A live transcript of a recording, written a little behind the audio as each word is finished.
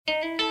He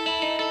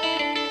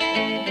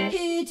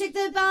took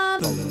the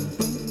bomb.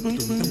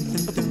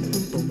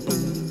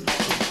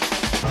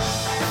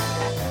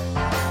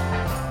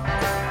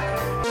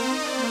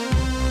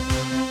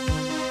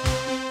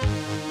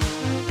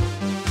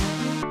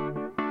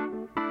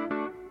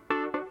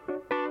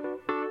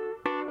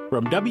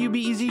 From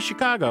WBEZ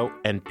Chicago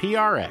and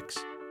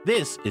PRX,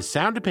 this is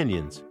Sound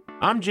Opinions.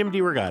 I'm Jim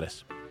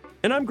DeRogatis.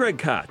 And I'm Greg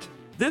Kot.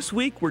 This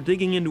week, we're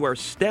digging into our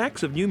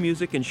stacks of new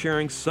music and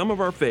sharing some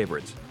of our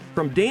favorites.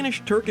 From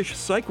Danish-Turkish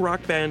psych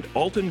rock band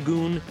Alten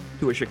Goon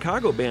to a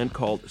Chicago band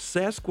called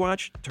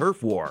Sasquatch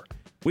Turf War,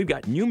 we've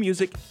got new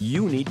music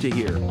you need to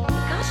hear.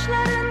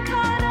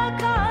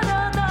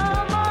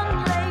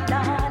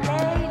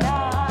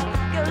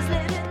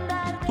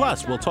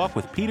 Plus, we'll talk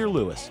with Peter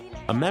Lewis,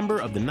 a member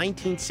of the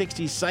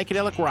 1960s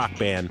psychedelic rock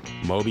band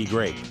Moby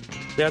Grape.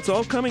 That's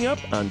all coming up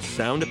on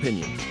Sound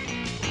Opinions.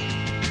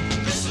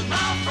 Listen, my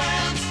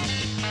friends.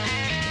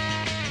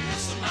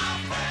 Listen, my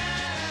friends.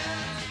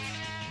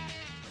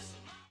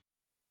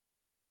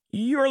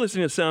 You're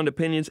listening to Sound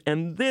Opinions,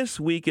 and this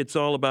week it's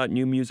all about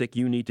new music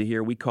you need to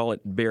hear. We call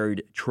it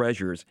Buried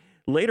Treasures.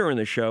 Later in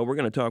the show, we're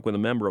going to talk with a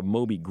member of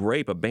Moby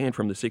Grape, a band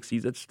from the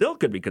 60s that still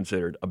could be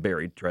considered a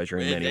buried treasure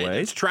in many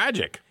ways. It's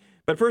tragic.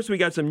 But first, we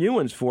got some new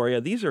ones for you.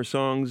 These are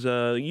songs,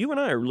 you and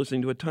I are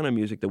listening to a ton of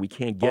music that we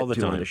can't get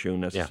to on the show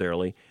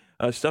necessarily.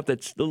 Yeah. Stuff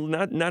that's still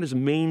not as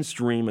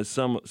mainstream as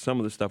some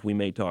of the stuff we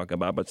may talk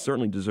about, but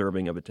certainly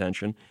deserving of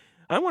attention.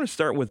 I want to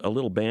start with a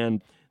little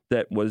band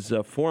that was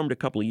formed a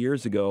couple of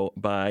years ago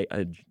by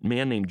a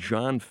man named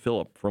John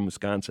Phillip from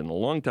Wisconsin. A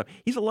long time.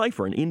 He's a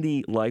lifer, an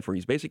indie lifer.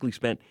 He's basically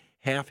spent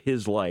half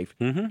his life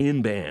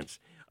in bands,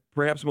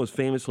 perhaps most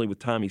famously with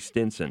Tommy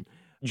Stinson.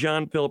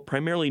 John Phillip,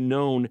 primarily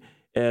known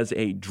as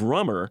a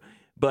drummer,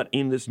 but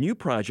in this new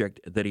project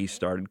that he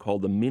started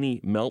called the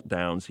Mini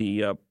Meltdowns,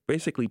 he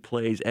basically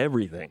plays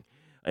everything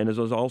and is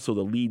also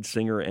the lead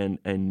singer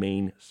and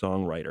main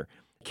songwriter.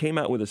 Came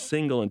out with a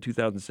single in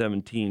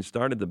 2017,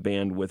 started the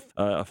band with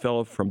a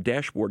fellow from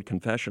Dashboard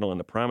Confessional and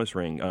The Promise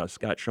Ring,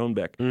 Scott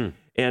Schoenbeck,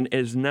 and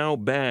is now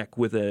back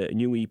with a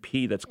new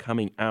EP that's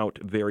coming out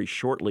very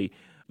shortly.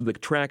 The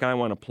track I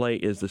Want to Play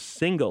is the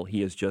single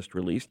he has just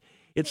released.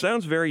 It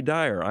sounds very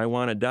dire, I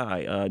Want to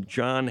Die.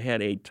 John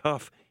had a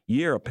tough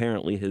year,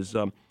 apparently. His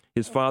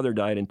father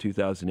died in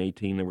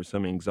 2018. There was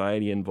some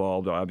anxiety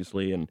involved,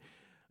 obviously, and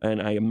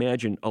I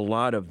imagine a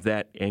lot of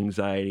that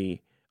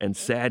anxiety and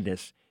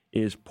sadness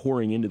is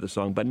pouring into the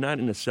song, but not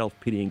in a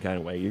self-pitying kind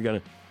of way. You're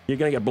gonna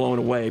get blown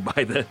away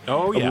by the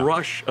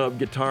rush of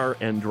guitar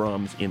and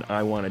drums in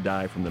I Want to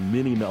Die from the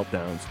Mini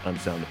Meltdowns on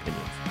Sound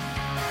Opinions.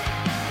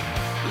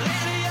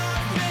 Lately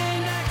I've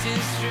been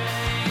acting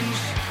strange.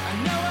 I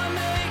know I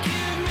make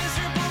you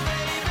miserable,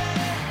 baby.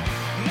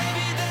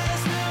 Maybe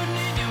there's no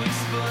need to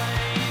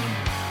explain,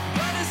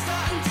 but it's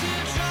starting to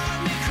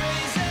drive me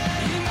crazy.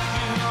 I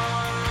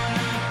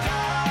wanna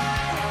die,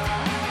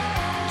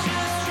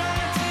 just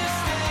trying to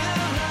stay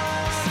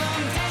alive.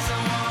 Some days I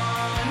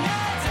wanna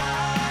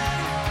die,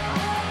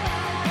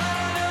 but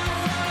I don't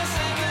wanna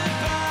say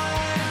goodbye.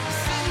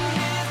 Sitting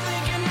here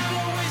thinking I'm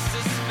a waste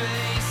of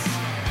space.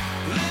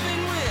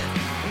 Living with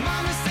my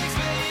mistakes,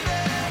 baby.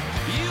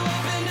 You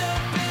opened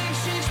up and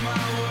changed my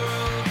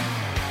world.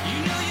 You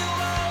know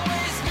you'll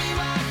always be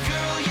my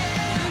girl,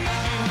 yeah.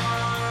 I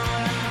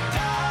wanna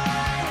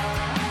die,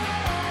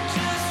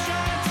 just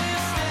trying to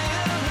stay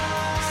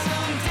alive.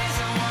 Some days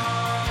I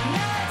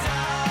wanna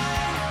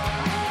die,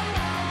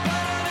 but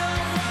I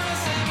don't wanna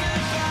say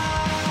goodbye.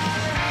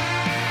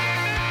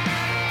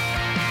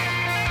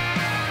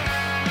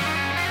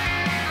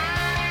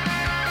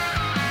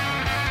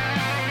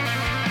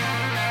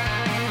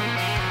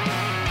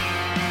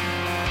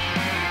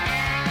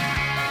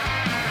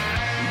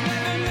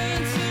 Never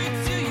meant to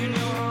do you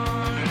no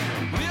harm.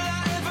 Will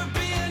I ever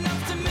be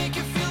enough to make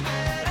you feel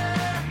better?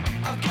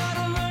 I've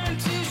gotta learn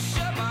to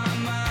shut my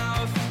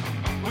mouth.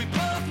 We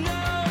both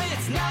know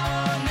it's now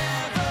or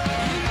never.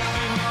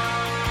 I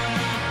wanna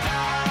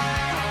die,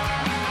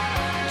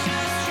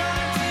 just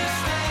trying to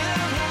stay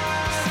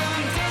alive.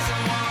 Some days I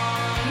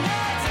wanna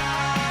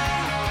die,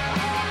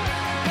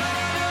 but I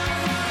don't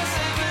wanna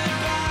say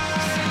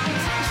goodbye.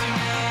 Sometimes you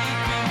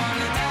make me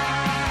wanna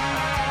die,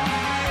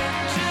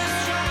 just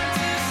trying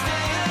to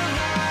stay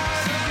alive.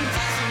 Some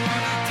days I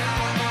wanna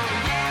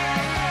die, baby,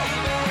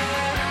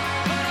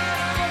 but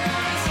I don't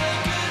wanna say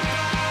goodbye.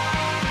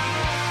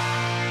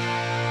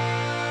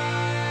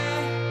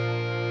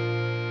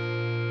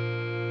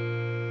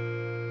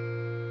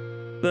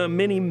 The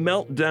Mini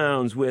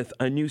Meltdowns with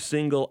a new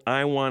single,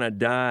 I Want to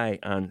Die,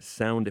 on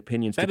Sound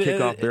Opinions to kick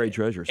off Buried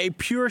Treasures. A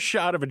pure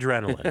shot of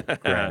adrenaline,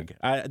 Greg.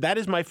 That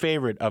is my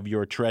favorite of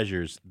your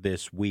treasures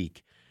this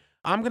week.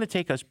 I'm going to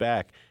take us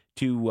back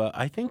to,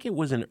 I think it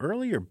was an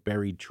earlier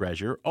buried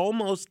treasure,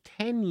 almost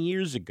 10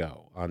 years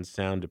ago on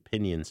Sound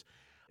Opinions.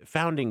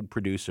 Founding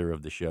producer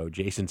of the show,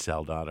 Jason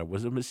Saldana,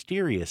 was a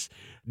mysterious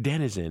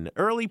denizen,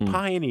 early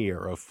pioneer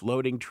of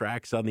floating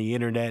tracks on the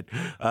internet,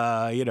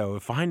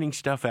 finding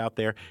stuff out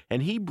there.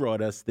 And he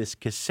brought us this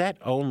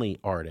cassette-only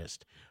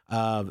artist,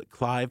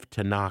 Clive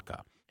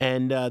Tanaka.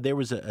 And there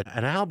was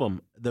an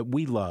album that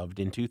we loved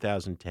in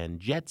 2010,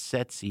 Jet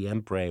Set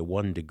Siempre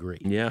 1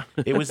 Degree. Yeah.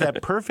 It was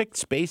that perfect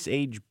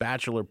space-age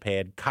bachelor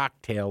pad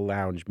cocktail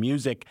lounge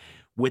music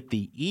with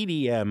the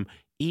EDM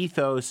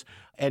ethos,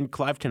 and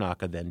Clive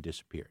Tanaka then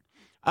disappeared.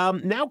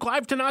 Now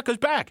Clive Tanaka's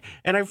back,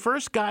 and I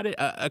first got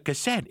a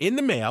cassette in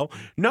the mail,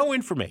 no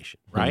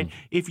information, right?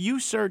 If you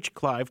search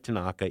Clive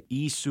Tanaka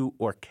Isu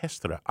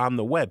Orchestra on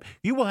the web,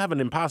 you will have an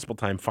impossible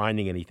time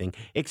finding anything,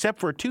 except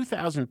for a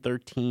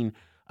 2013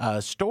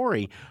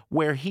 story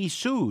where he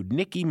sued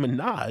Nicki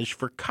Minaj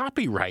for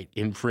copyright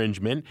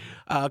infringement,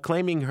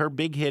 claiming her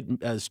big hit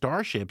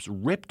Starships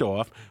ripped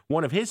off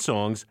one of his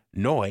songs,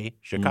 Neu,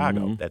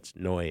 Chicago. That's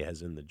Neu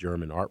as in the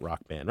German art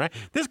rock band, right?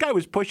 This guy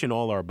was pushing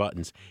all our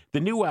buttons. The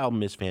new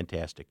album is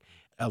fantastic.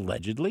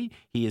 Allegedly,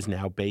 he is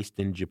now based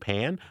in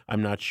Japan.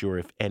 I'm not sure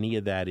if any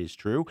of that is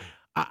true.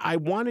 I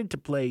wanted to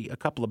play a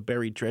couple of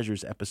Buried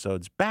Treasures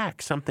episodes back,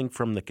 something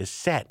from the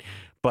cassette,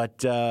 but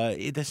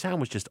the sound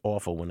was just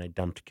awful when I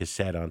dumped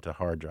cassette onto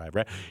hard drive.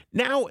 Right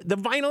now, the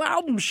vinyl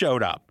album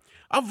showed up,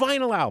 a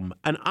vinyl album,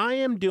 and I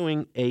am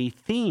doing a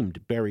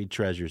themed Buried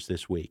Treasures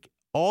this week.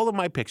 All of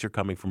my picks are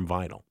coming from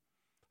vinyl.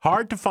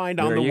 Hard to find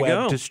on the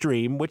web to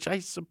stream, which I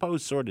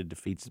suppose sort of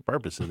defeats the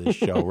purpose of this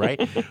show, right?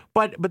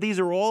 But these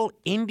are all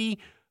indie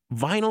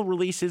vinyl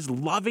releases,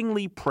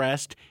 lovingly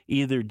pressed,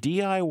 either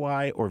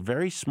DIY or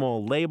very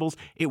small labels.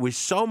 It was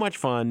so much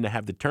fun to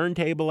have the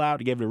turntable out,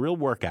 to give it a real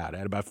workout. I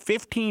had about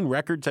 15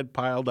 records had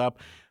piled up.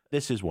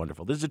 This is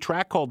wonderful. This is a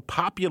track called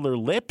Popular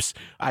Lips.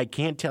 I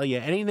can't tell you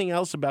anything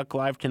else about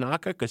Clive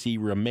Tanaka because he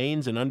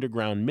remains an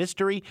underground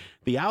mystery.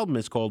 The album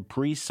is called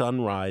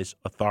Pre-Sunrise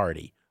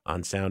Authority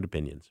on Sound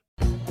Opinions.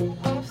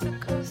 Off the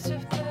coast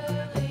of Belize,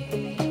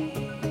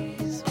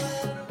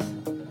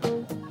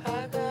 well,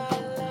 I got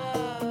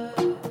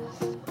lost.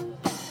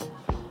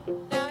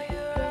 Now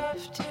you're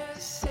off to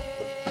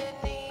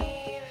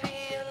Sydney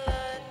via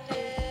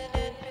London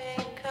and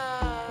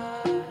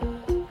Bangkok.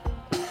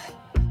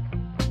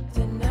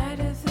 The night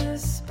of the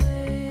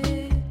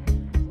split,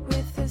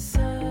 with the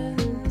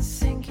sun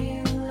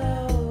sinking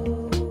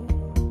low.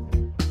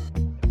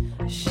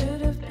 I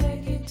should have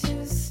begged you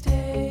to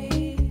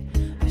stay.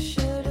 I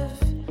should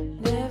have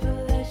never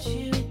let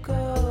you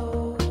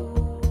go.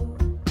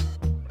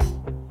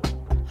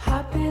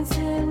 Hot pants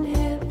and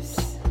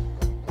hips,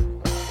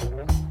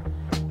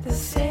 the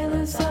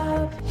sailors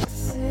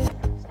opposite.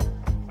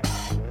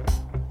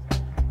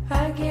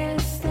 I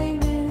guess they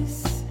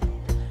miss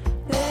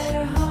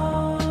their homes,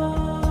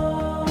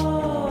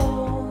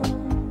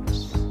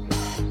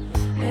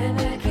 and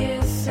I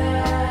guess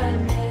I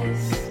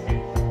miss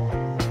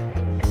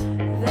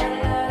that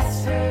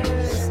last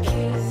first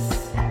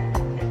kiss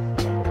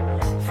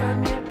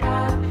from your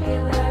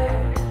popular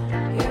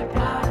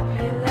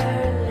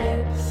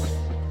lips.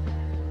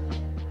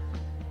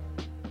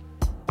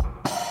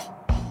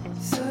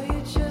 So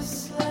you're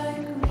just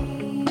like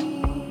me,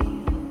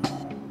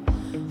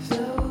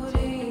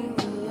 floating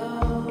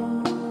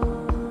alone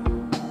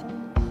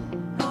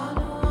on a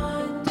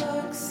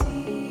wine-dark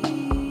sea,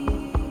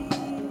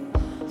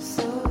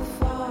 so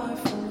far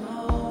from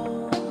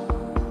home.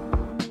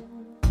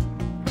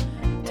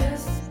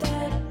 Does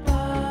that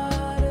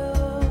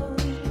bottle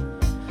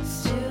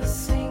still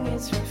sing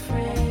its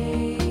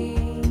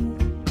refrain?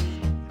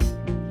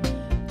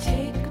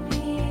 Take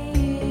me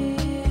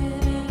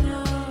in and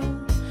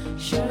I'll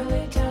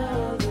surely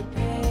dull the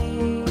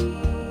pain.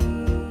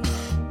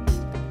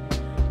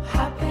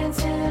 Hot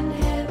pants and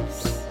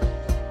hips,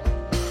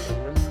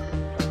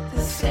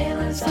 the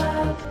sailors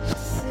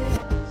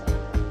opposite.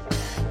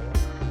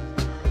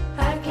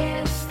 I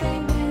guess they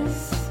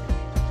miss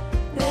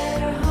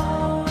their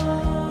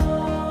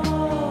homes,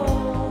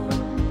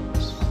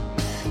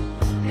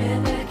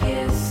 and I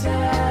guess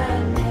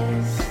I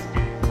miss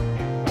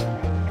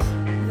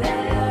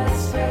that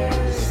last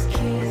first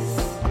kiss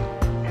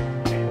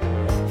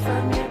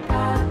from your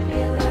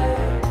popular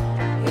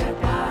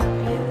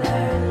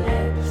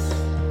lips.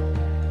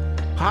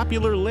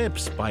 Popular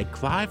Lips by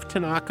Clive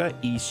Tanaka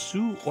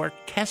Isu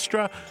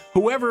Orchestra.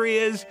 Whoever he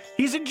is,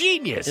 he's a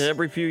genius.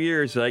 Every few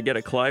years, I get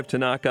a Clive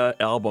Tanaka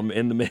album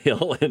in the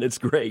mail, and it's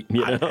great.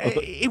 You know?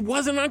 It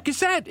wasn't on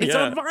cassette. It's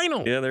on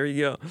vinyl. Yeah, there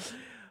you go.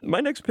 My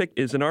next pick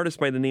is an artist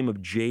by the name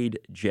of Jade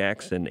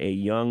Jackson, a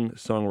young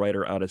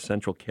songwriter out of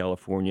Central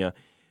California.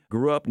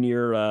 Grew up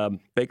near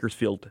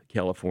Bakersfield,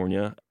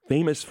 California.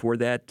 Famous for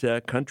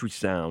that country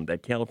sound,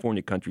 that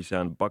California country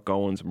sound. Buck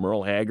Owens,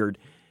 Merle Haggard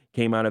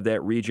came out of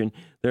that region.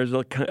 There's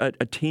a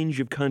tinge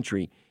of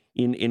country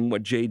in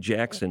what Jade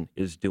Jackson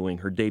is doing.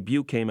 Her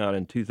debut came out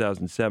in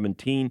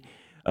 2017.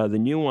 The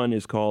new one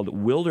is called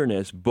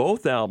Wilderness.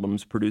 Both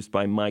albums produced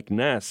by Mike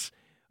Ness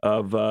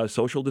of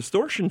Social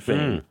Distortion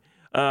fame.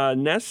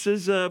 Ness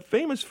is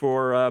famous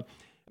for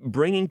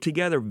bringing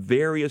together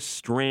various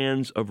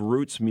strands of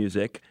roots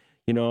music,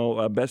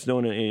 best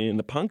known in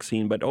the punk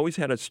scene, but always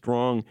had a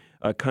strong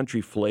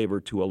country flavor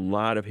to a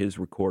lot of his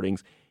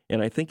recordings.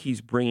 And I think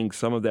he's bringing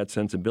some of that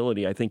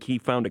sensibility. I think he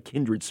found a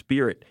kindred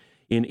spirit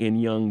in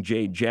young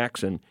Jade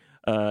Jackson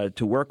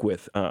to work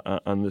with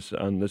on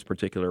this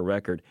particular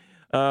record.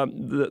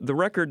 The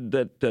record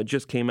that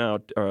just came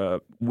out,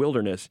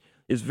 Wilderness,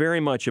 is very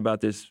much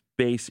about this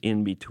space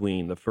in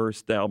between. The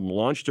first album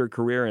launched her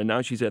career, and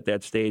now she's at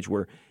that stage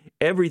where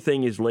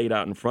everything is laid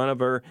out in front of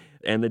her,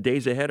 and the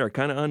days ahead are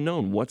kind of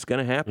unknown. What's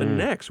going to happen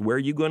next? Where are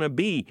you going to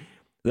be?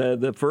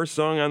 The first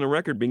song on the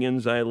record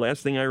begins,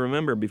 last thing I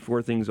remember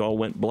before things all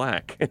went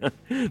black.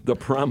 The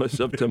promise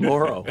of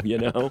tomorrow,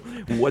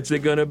 What's it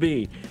going to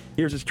be?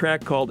 Here's this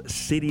track called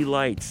City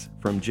Lights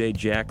from Jay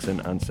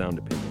Jackson on Sound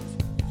Opinions.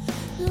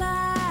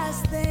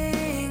 Last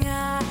thing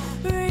I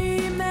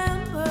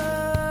remember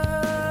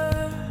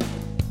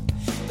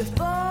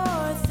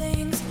before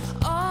things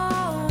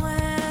all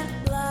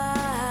went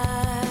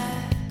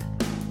black,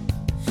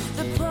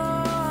 the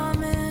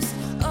promise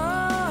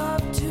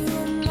of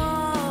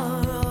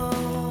tomorrow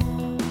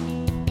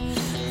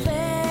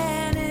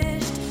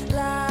vanished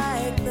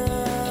like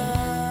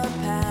the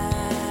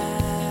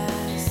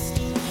past.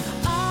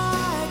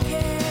 I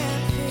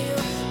can't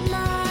feel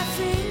my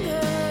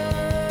fingers.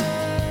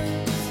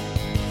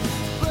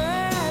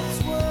 Breath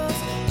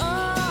swirls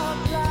up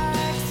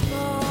like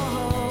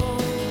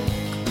smoke.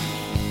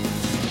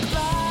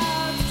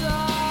 Clouds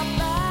draw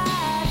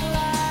back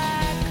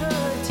like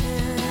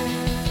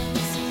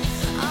curtains.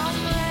 I'm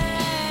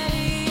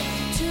ready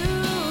to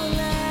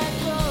let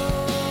go.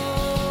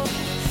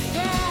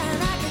 Yeah,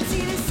 and I can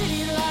see the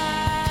city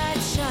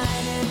lights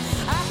shining.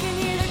 I can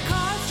hear the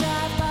cars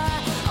drive by.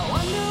 I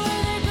wonder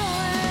where they're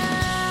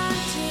going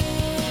to.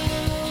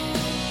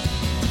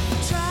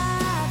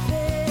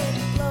 Traffic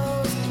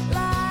flows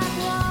like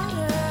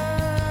water.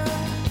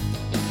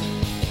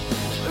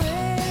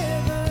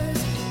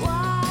 Rivers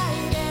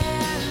wide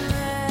and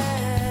red.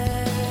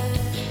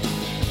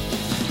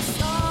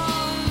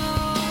 Some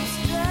roads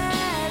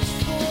stretch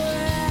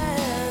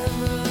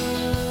forever.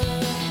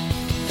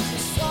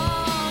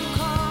 Some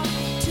come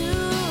to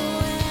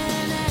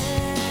an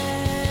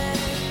end.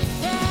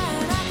 Yeah,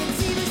 and I can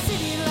see the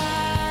city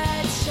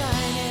lights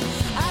shining.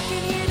 I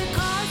can hear the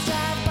cars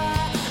drive by.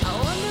 I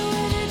wonder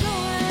where they're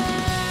going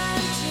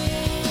to.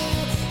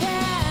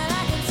 Yeah, and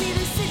I can see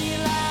the city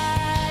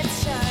lights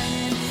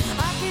shining.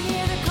 I can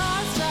hear the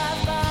cars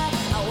drive by.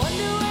 I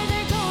wonder where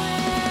they're going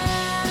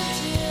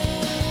to.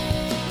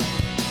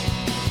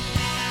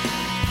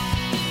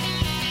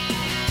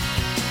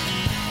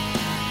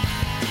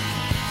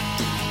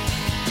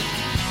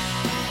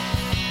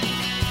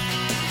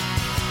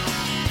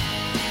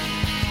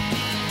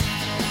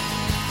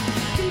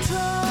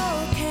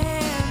 Control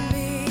can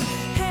be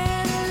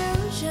an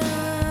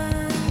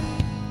illusion.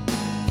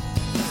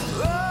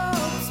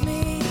 Ropes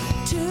me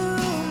to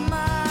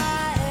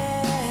my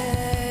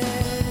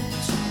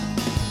edge.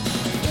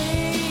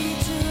 Free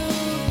to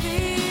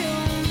feel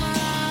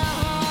my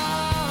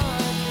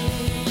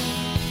heartbeat.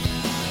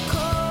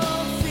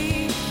 Cold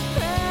feet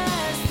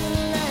press the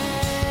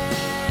land.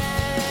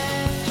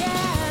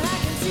 Yeah, and I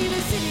can see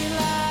the city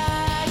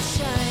lights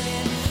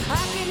shining. I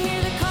can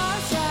hear the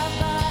cars drive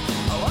by.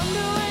 I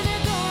wonder where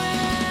they're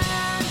going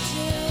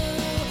to.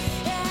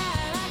 Yeah,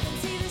 and I can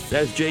see the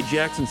That's Jay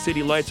Jackson,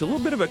 City Lights. A little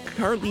bit of a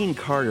Carlene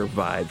Carter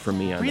vibe for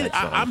me on Really,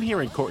 that song. I'm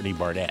hearing Courtney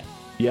Barnett.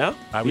 Yeah?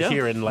 I was Yeah.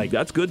 hearing, like,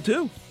 That's good,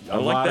 too. I A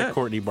like lot that. of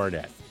Courtney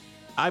Barnett.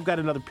 I've got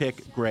another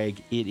pick,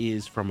 Greg. It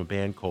is from a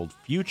band called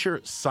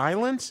Future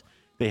Silence.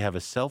 They have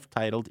a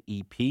self-titled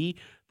EP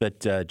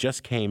that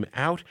just came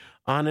out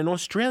on an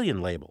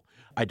Australian label.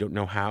 I don't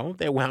know how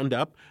they wound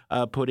up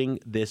putting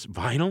this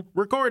vinyl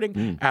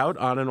recording out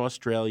on an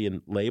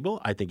Australian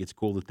label. I think it's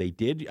cool that they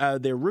did.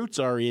 Their roots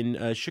are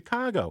in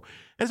Chicago.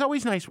 It's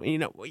always nice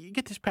when, you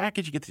get this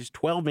package, you get this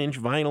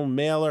 12-inch vinyl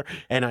mailer,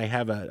 and I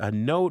have a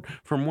note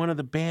from one of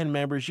the band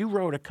members. You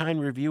wrote a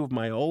kind review of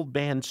my old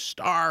band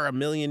Star a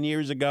million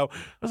years ago. I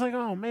was like,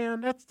 oh, man,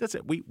 that's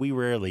it. We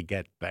rarely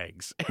get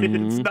things.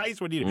 It's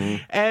nice when you do.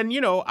 And,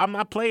 I'm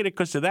not playing it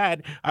because of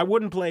that. I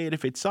wouldn't play it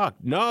if it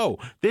sucked. No,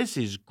 this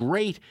is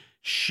great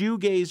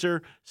shoegazer,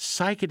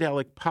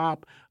 psychedelic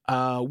pop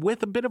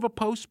with a bit of a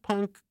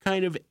post-punk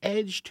kind of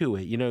edge to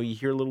it. You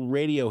hear a little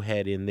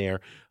Radiohead in there,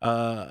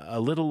 a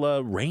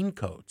little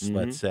Raincoats,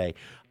 let's say.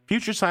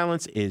 Future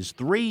Silence is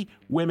 3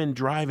 women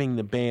driving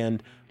the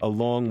band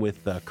along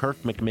with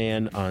Kirk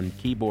McMahon on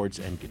keyboards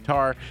and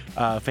guitar.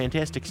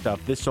 Fantastic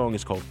stuff. This song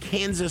is called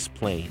Kansas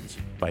Plains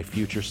by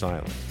Future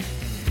Silence.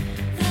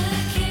 The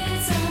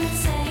kids aren't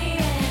saying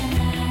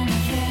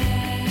anything.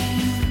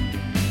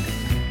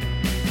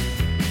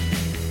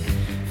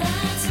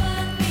 That's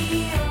what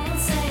we all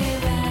say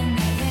when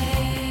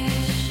they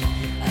wish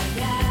a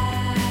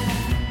guy.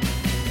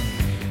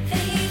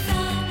 They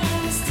thought I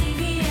was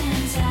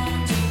deviant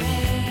and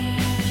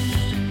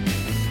deranged,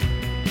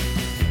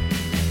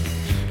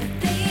 but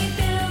they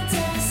built a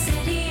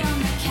city on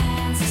the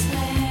Kansas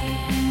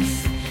plains,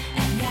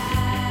 and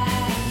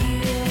yeah, you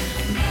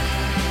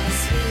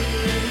must be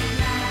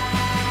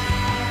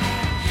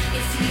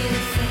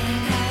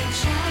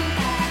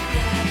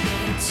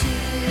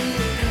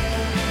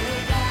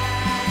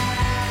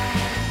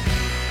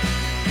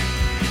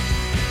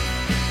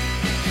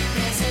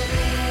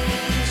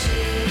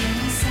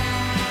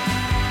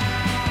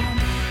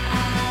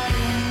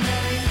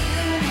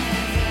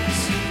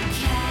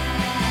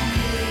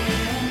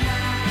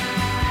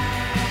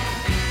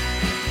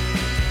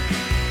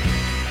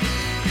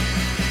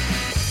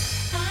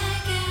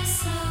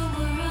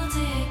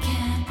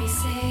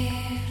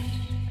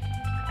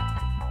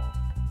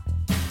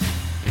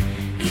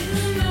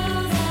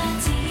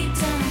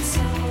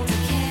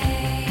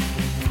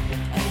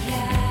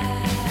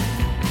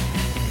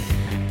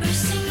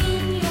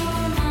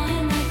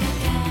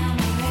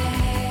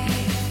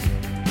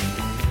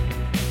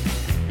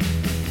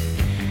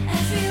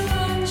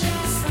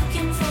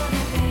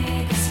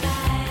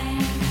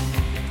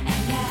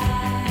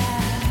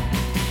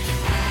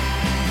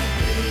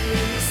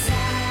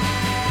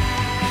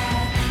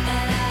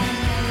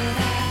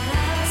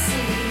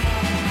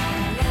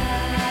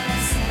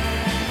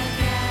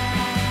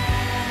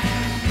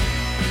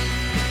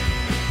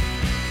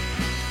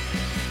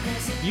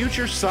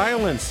Future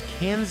Silence,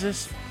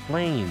 Kansas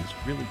Plains.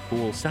 Really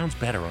cool. Sounds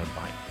better on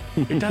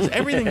vinyl. It does.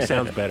 Everything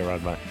sounds better on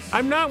vinyl.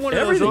 I'm not one of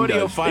those Everything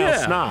does, audiophile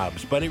yeah.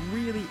 snobs, but it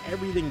really,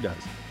 everything does.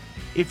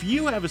 If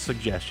you have a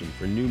suggestion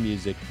for new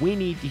music we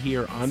need to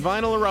hear on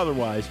vinyl or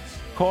otherwise,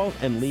 call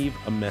and leave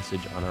a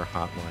message on our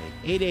hotline,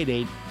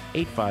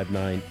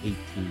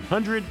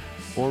 888-859-1800,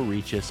 or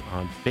reach us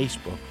on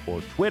Facebook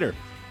or Twitter.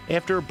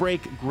 After a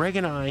break, Greg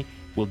and I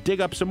will dig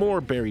up some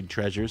more buried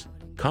treasures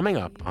coming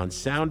up on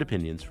Sound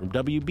Opinions from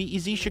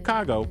WBEZ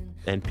Chicago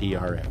and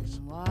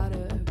PRX.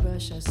 Water,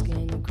 brush our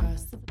skin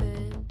across the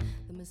bed.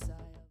 The Messiah.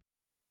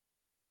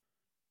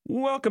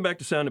 Welcome back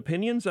to Sound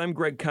Opinions. I'm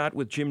Greg Kot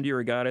with Jim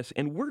DeRogatis,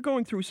 and we're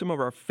going through some of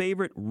our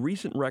favorite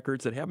recent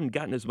records that haven't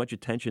gotten as much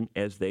attention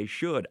as they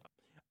should.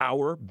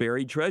 Our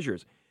buried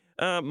treasures.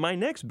 My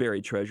next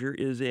buried treasure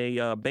is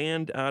a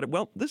band out of,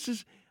 well,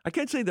 I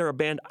can't say they're a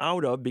band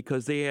out of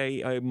because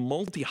they are a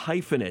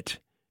multi-hyphenate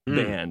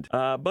band.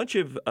 A bunch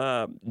of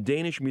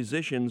Danish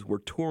musicians were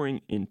touring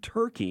in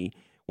Turkey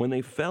when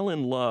they fell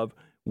in love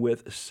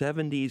with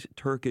 70s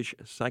Turkish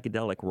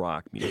psychedelic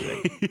rock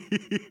music.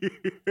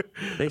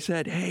 They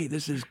said, hey,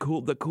 this is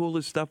cool, the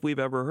coolest stuff we've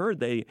ever heard.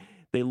 They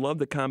love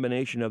the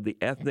combination of the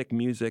ethnic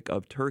music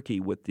of Turkey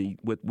with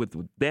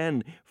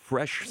then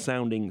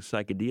fresh-sounding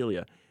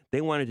psychedelia. They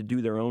wanted to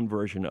do their own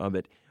version of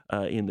it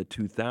in the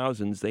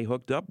 2000s. They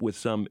hooked up with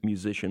some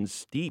musicians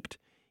steeped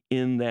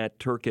in that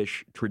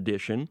Turkish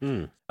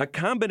tradition. A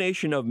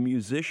combination of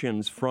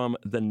musicians from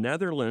the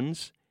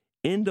Netherlands,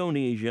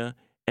 Indonesia,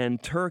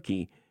 and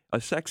Turkey, a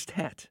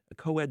sextet, a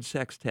co-ed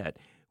sextet,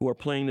 who are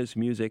playing this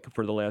music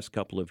for the last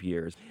couple of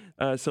years.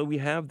 So we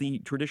have the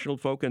traditional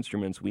folk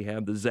instruments. We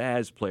have the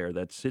zaz player,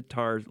 that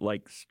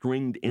sitar-like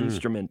stringed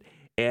instrument,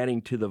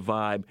 adding to the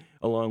vibe,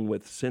 along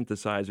with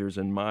synthesizers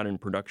and modern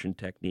production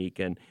technique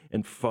and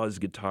fuzz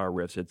guitar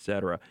riffs,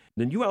 etc.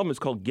 The new album is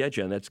called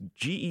Gece, and that's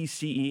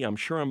Gece. I'm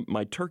sure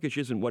my Turkish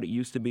isn't what it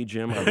used to be,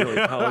 Jim. I really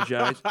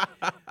apologize.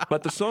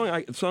 But the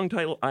song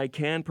title I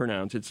can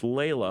pronounce. It's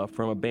Layla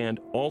from a band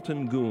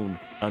Altın Gün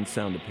on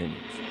Sound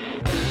Opinions.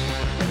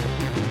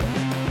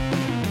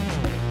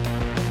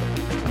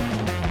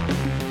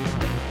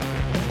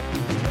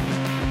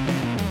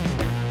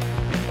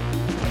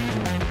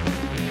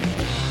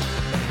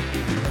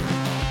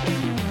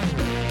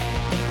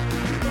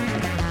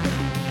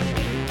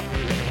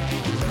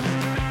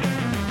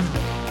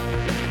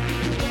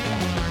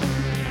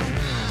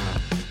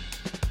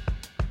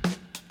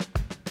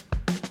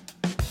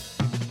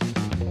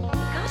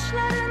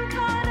 Kaşların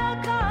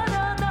kara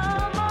kara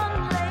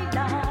daman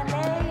Leyla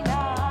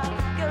Leyla,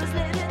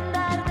 gözlerin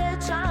derde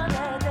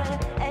çarede,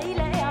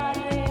 eyle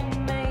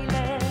yarim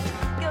eyle,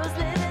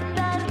 gözlerin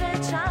derde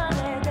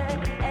çarede,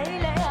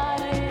 eyle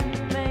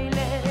yarim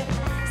eyle,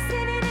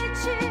 senin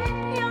için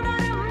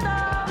yanarım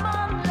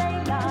daman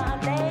Leyla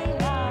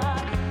Leyla,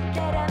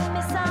 Kerem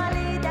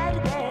misali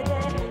derde de,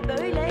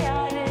 böyle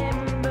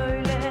yarim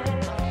böyle,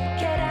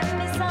 Kerem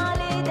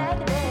misali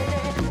derde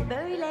de,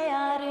 böyle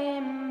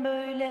yarim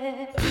böyle.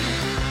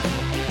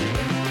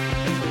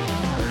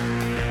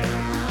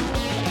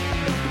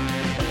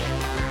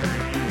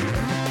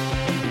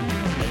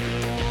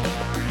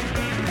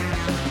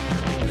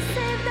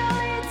 Sevda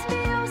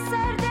etmiyor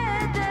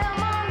serdede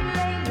aman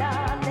Leyla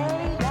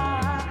Leyla,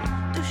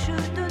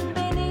 düşürdün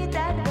beni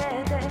derde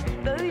de,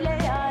 böyle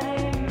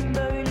yarim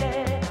böyle,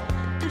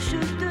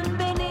 düşürdün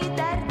beni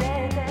derde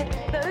de,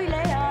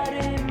 böyle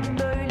yarim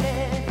böyle,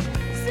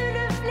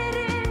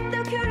 zülüflerin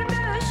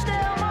dökülmüş de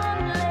aman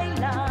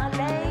Leyla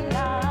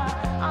Leyla,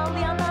 al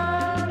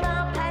yanağına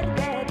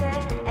perdede,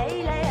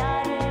 eyle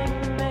yarim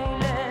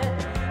böyle,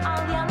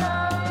 al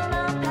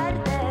yanağına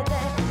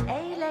perdede,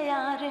 eyle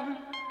yarim.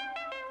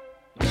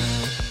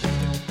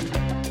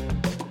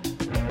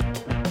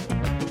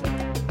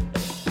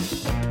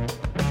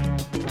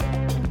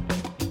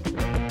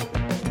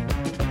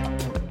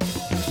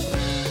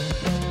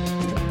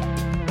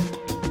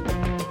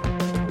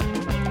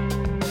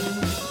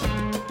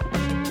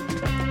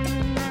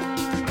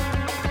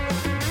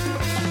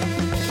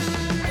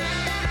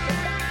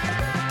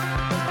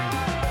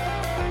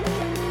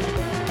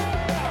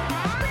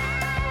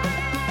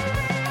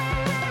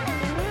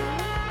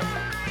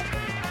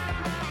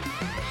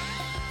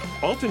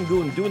 Altın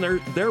Gün doing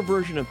their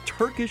version of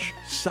Turkish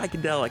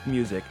psychedelic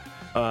music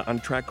on a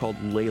track called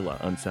Layla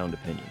on Sound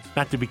Opinions.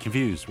 Not to be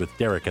confused with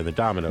Derek and the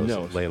Dominoes,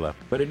 No, Layla.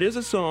 But it is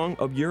a song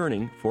of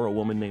yearning for a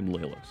woman named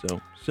Layla,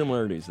 so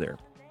similarities there.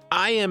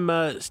 I am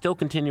still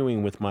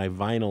continuing with my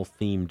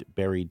vinyl-themed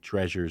buried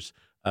treasures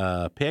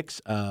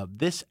picks.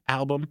 This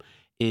album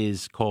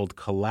is called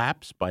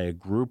Collapse by a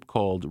group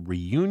called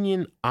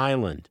Reunion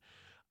Island.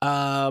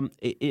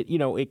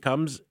 It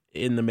comes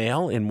in the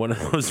mail in one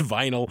of those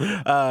vinyl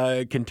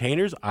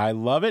containers. I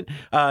love it.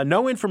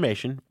 No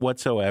information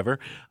whatsoever.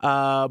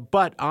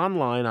 But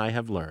online, I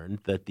have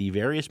learned that the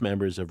various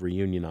members of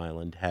Reunion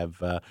Island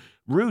have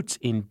roots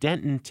in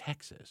Denton,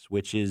 Texas,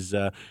 which is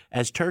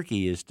as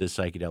Turkey is to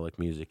psychedelic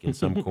music in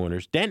some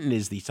corners. Denton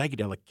is the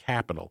psychedelic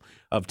capital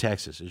of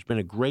Texas. There's been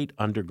a great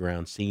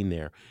underground scene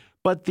there.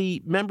 But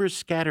the members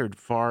scattered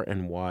far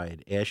and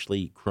wide.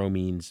 Ashley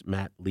Cromeans,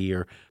 Matt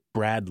Lear,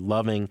 Brad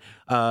Loving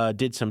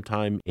did some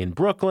time in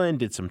Brooklyn,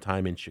 did some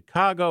time in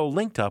Chicago,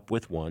 linked up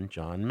with one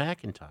John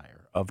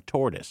McEntire of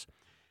Tortoise.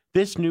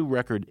 This new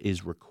record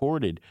is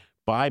recorded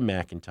by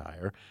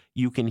McEntire.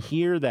 You can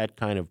hear that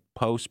kind of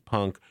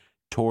post-punk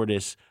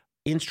Tortoise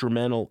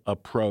instrumental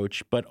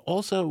approach, but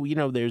also,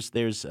 there's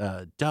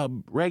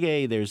dub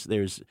reggae,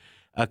 there's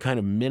a kind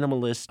of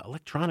minimalist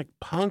electronic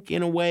punk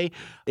in a way.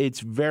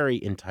 It's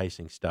very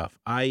enticing stuff.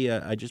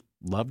 I just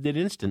loved it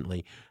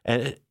instantly,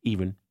 and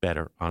even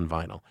better on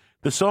vinyl.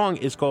 The song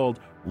is called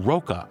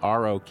Rokka,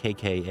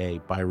 R-O-K-K-A,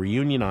 by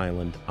Reunion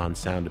Island on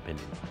Sound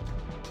Opinions.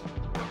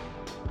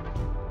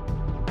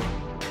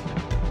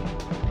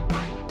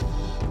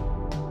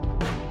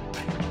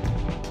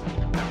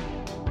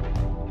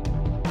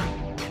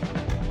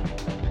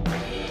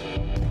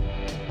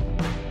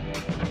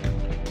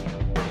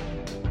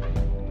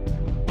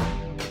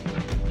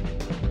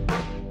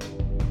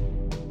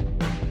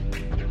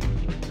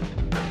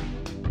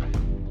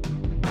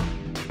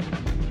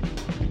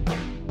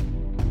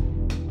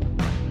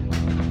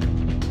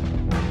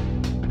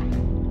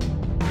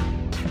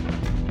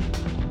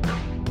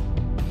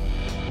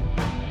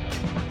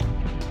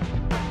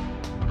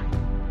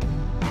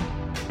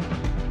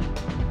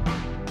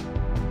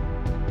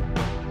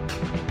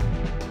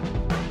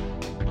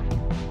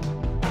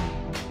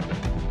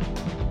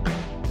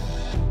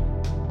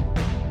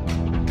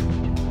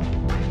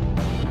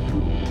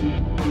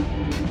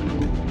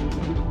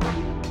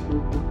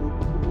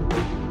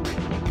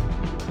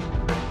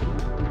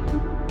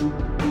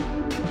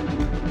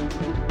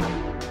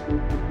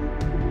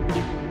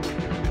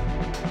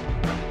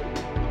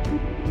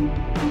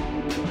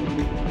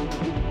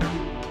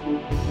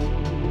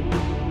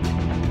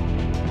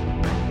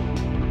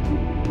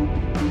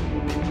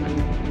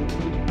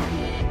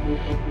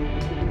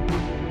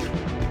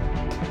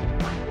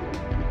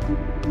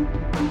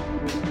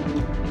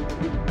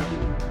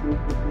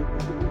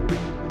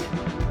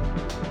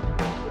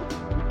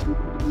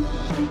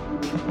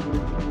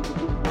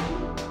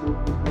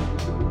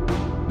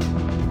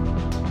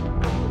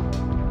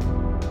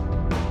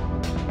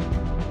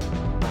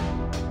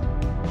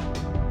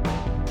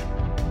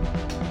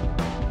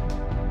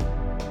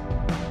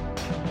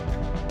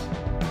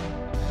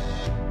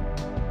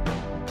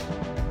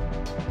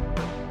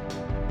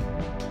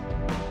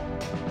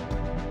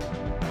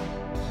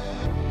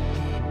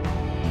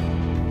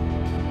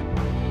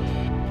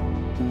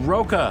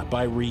 Rokka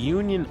by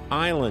Reunion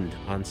Island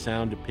on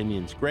Sound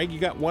Opinions. Greg, you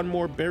got one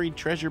more buried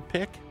treasure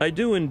pick? I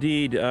do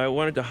indeed. I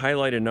wanted to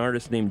highlight an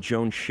artist named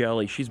Joan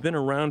Shelley. She's been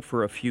around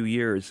for a few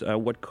years.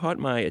 What caught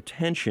my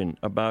attention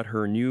about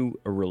her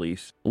new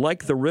release,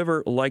 Like the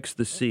River Likes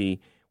the Sea,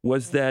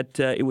 was that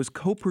it was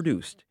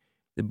co-produced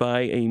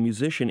by a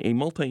musician, a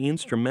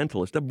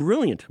multi-instrumentalist, a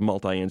brilliant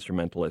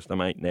multi-instrumentalist, I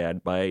might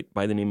add, by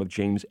the name of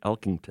James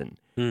Elkington,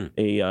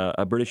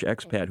 a British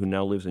expat who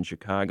now lives in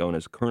Chicago and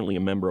is currently a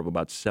member of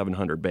about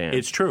 700 bands.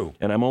 It's true.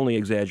 And I'm only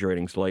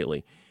exaggerating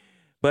slightly.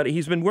 But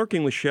he's been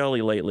working with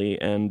Shelley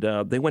lately, and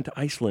they went to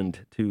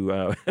Iceland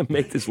to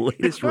make this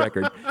latest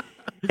record.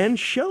 And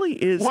Shelley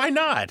is... Why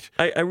not?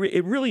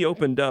 It really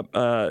opened up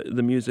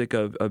the music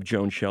of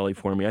Joan Shelley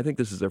for me. I think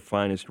this is their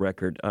finest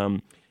record.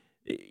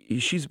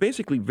 She's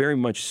basically very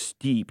much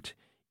steeped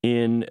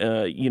in,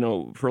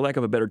 for lack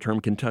of a better term,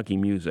 Kentucky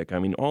music. I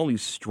mean, all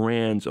these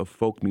strands of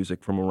folk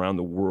music from around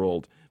the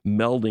world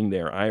melding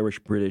there, Irish,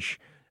 British,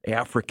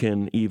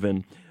 African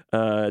even,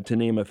 to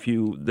name a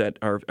few that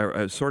are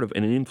sort of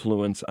an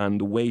influence on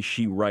the way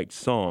she writes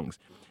songs.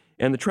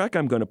 And the track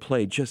I'm going to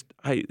play,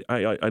 I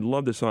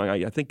love the song.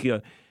 I think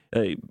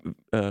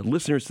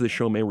listeners to the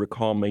show may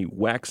recall me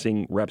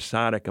waxing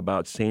rhapsodic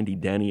about Sandy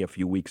Denny a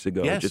few weeks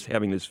ago, just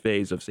having this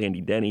phase of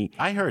Sandy Denny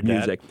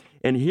music.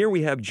 And here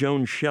we have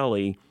Joan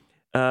Shelley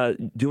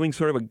doing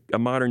sort of a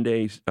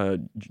modern-day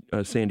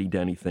Sandy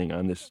Denny thing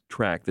on this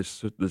track,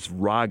 this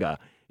raga,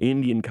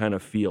 Indian kind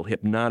of feel,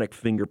 hypnotic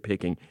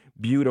finger-picking,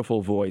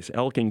 beautiful voice.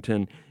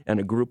 Elkington and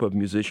a group of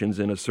musicians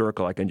in a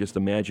circle. I can just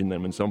imagine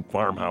them in some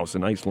farmhouse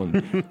in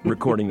Iceland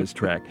recording this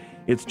track.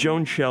 It's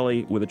Joan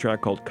Shelley with a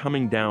track called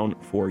Coming Down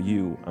for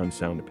You on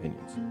Sound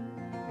Opinions.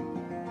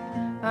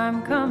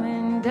 I'm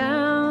coming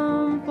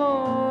down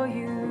for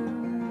you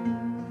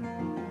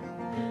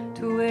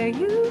to where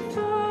you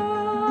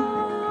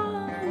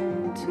fall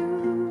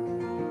into.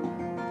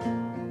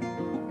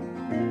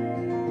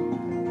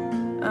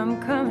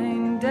 I'm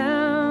coming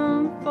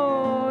down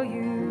for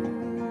you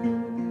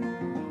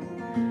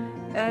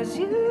as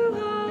you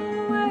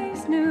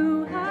always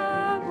knew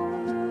I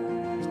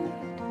would.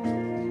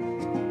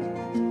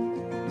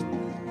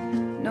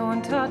 No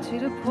one taught you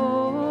to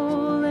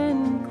pull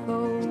in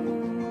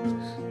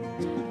close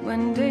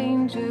when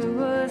danger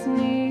was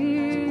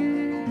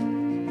near.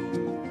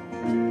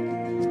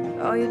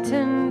 All your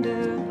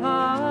tender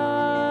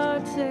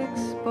parts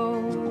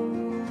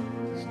exposed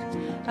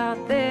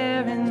out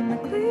there in the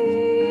clear.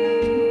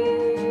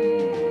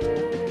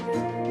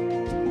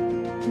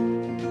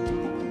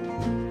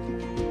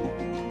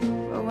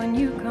 But when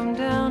you come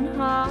down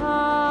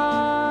hard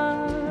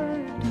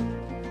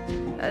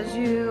as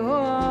you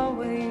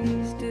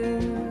always do.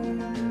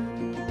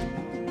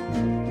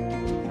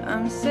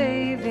 I'm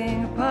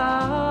saving a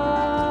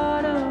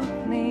part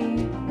of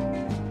me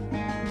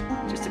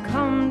just to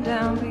come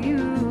down for you.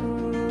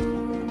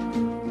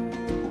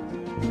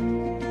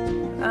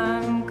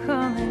 I'm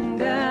coming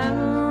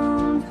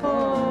down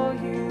for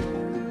you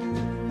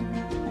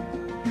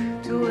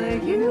to where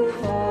you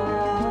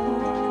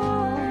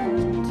fall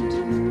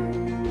into.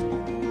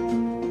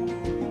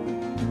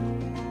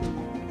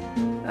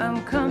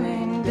 I'm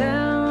coming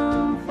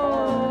down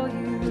for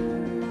you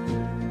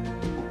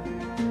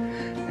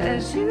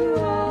as you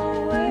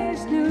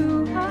always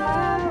knew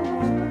I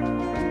would.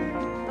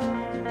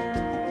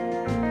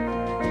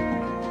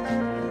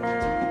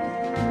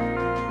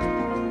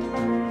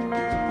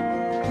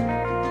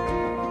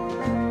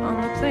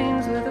 On the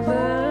plains where the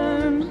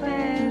burn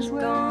has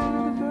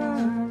gone,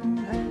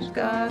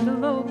 got the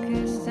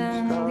locusts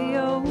and the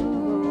oak,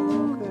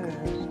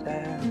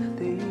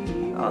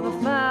 all the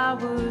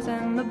flowers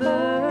and the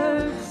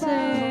birds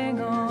sing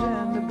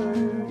on,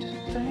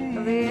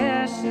 of the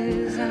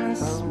ashes and the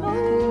smoke.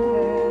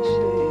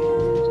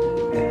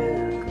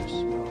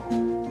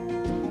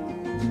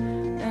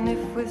 And if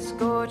with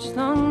scorched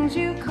lungs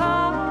you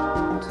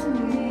call to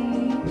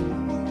me,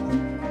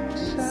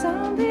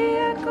 sound the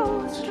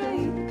echo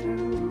straight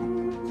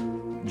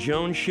through.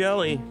 Joan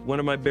Shelley, one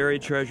of my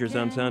buried treasures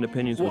on Sound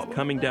Opinions, was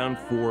Coming Down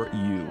for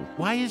You.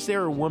 Why is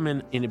there a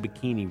woman in a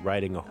bikini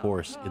riding a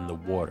horse in the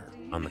water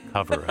on the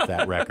cover of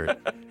that record?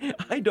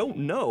 I don't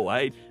know.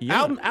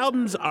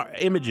 Albums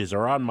images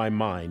are on my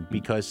mind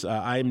because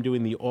I am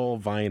doing the all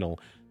vinyl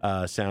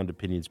Sound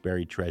Opinions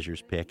Buried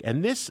Treasures pick.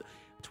 And this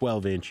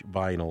 12-inch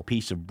vinyl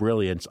piece of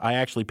brilliance, I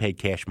actually paid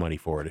cash money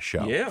for at a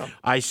show. Yeah.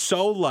 I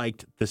so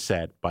liked the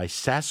set by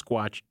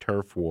Sasquatch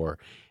Turf War,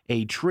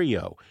 a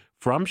trio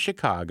from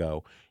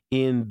Chicago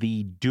in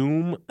the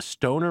doom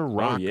stoner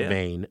rock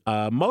vein,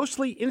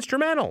 mostly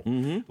instrumental,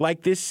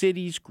 like this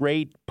city's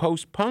great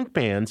post-punk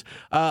bands.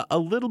 A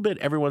little bit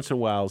every once in a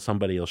while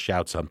somebody will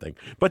shout something,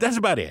 but that's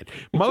about it.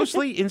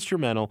 Mostly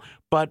instrumental,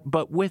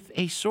 but with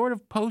a sort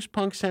of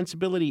post-punk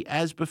sensibility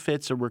as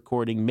befits a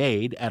recording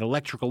made at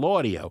Electrical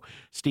Audio,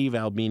 Steve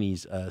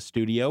Albini's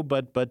studio,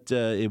 but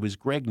it was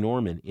Greg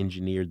Norman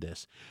engineered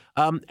this.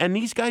 And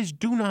these guys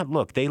do not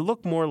look. They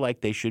look more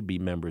like they should be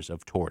members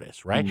of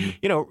Tortoise, right?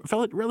 You know,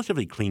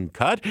 relatively clean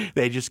cut.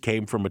 They just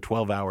came from a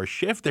 12-hour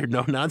shift. They're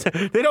no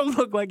nonsense. They don't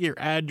look like your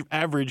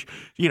average,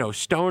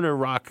 stoner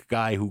rock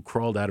guy who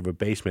crawled out of a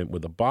basement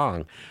with a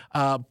bong.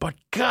 But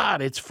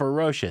God, it's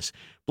ferocious.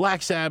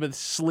 Black Sabbath,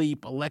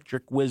 Sleep,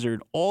 Electric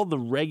Wizard, all the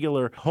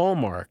regular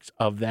hallmarks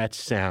of that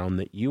sound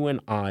that you and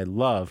I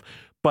love.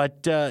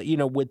 But,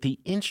 with the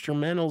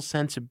instrumental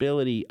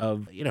sensibility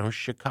of,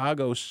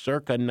 Chicago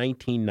circa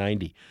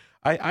 1990,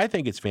 I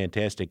think it's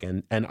fantastic.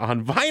 And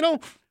on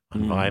vinyl,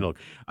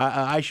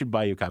 I should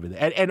buy you a copy of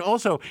that. And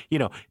also,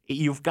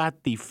 you've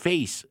got the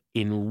face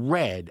in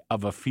red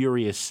of a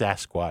furious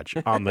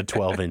Sasquatch on the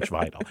 12-inch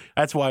vinyl.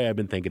 That's why I've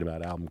been thinking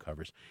about album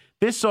covers.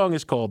 This song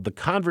is called The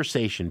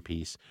Conversation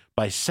Piece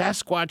by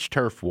Sasquatch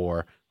Turf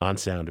War on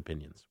Sound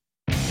Opinions.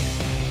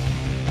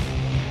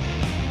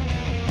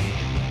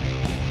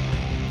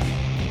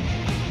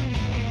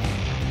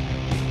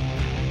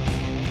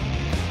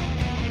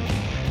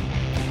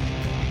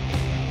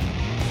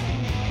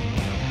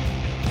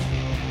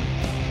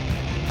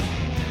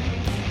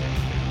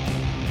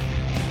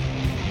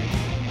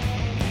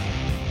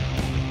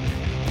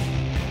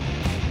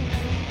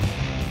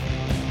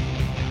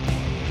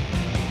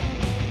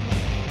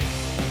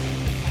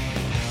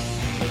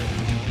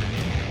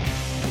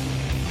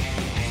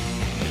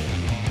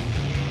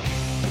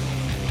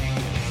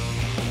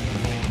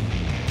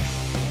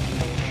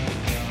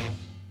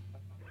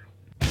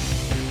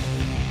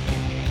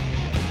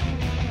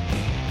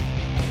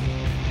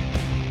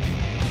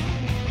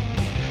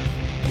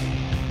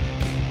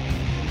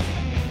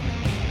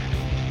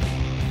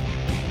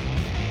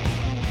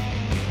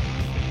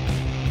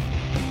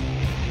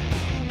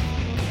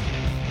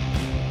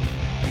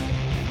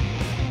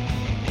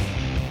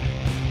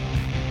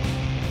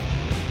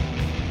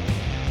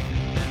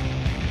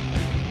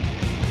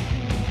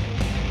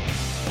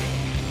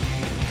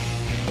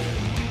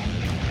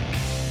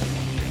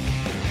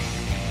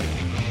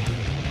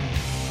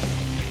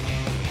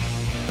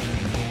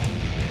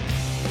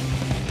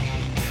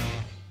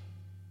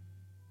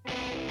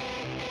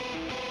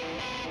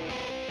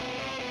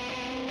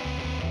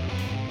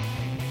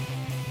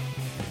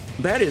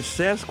 That is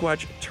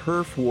Sasquatch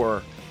Turf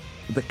War,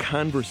 the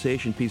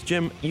conversation piece.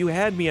 Jim, you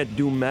had me at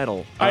doom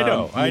metal. I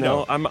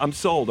know. I'm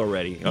sold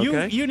already.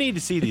 Okay? You need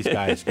to see these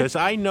guys because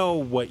I know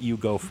what you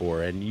go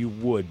for, and you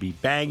would be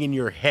banging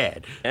your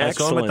head. Excellent. I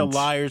saw them at the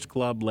Liars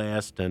Club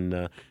last,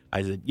 and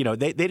I said,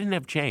 they didn't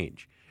have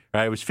change.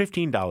 Right, it was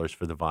 $15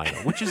 for the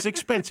vinyl, which is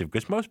expensive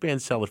because most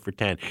bands sell it for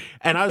 $10.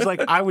 And I was like,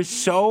 I was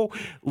so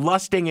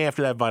lusting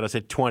after that vinyl. I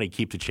said, $20,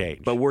 keep the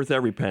change. But worth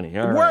every penny.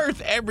 All right.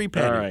 Worth every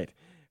penny. All right.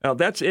 Now,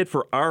 that's it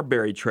for our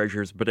buried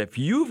treasures, but if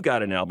you've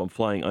got an album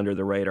flying under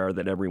the radar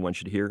that everyone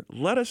should hear,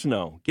 let us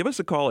know. Give us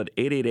a call at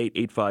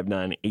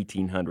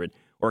 888-859-1800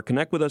 or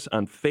connect with us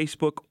on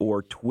Facebook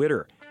or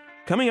Twitter.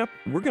 Coming up,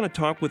 we're going to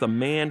talk with a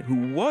man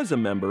who was a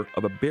member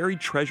of a buried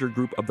treasure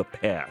group of the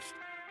past,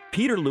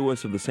 Peter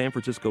Lewis of the San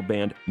Francisco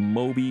band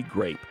Moby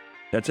Grape.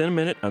 That's in a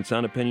minute on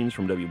Sound Opinions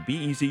from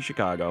WBEZ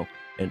Chicago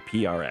and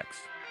PRX.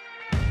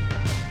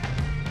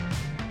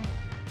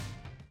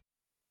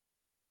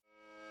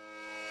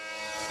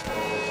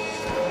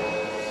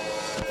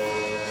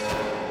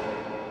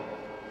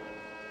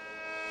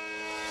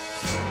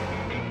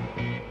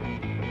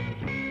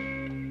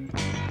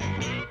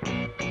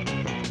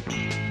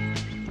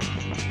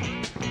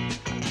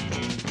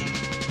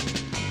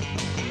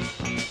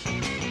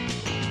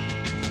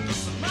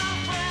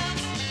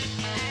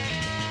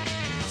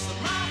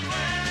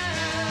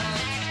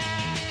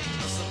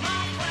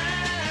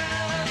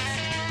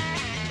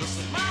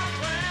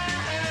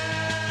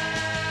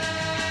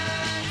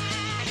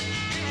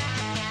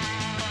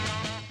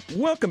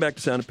 Welcome back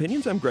to Sound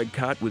Opinions. I'm Greg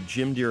Kot with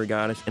Jim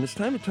DeRogatis, and it's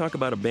time to talk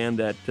about a band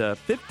that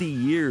 50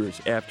 years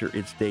after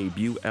its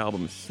debut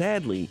album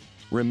sadly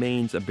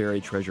remains a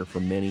buried treasure for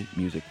many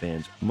music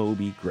fans,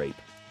 Moby Grape.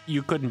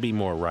 You couldn't be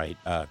more right,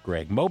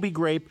 Greg. Moby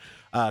Grape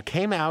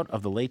came out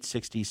of the late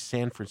 60s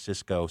San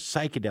Francisco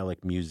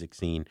psychedelic music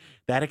scene,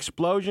 that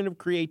explosion of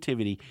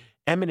creativity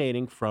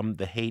emanating from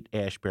the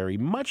Haight-Ashbury,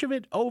 much of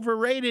it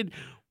overrated,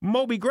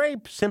 Moby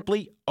Grape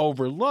simply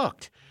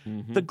overlooked.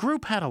 Mm-hmm. The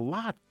group had a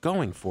lot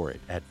going for it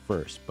at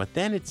first, but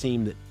then it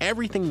seemed that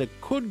everything that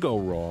could go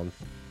wrong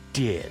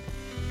did.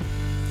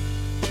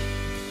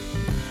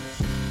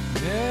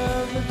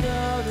 Never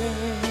doubting,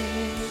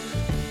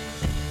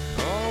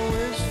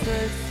 always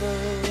faithful,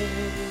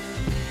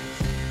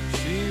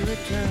 she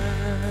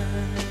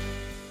returned.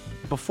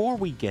 Before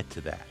we get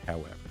to that,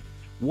 however,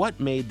 what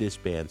made this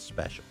band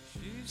special?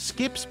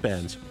 Skip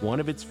Spence, one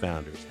of its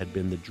founders, had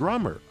been the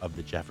drummer of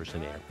the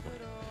Jefferson Airplane.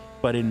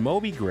 But in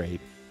Moby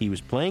Grape, he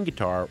was playing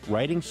guitar,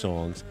 writing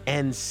songs,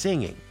 and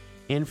singing.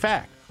 In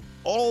fact,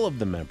 all of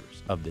the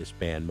members of this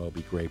band,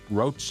 Moby Grape,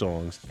 wrote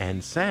songs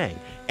and sang.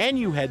 And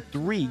you had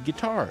 3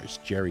 guitars,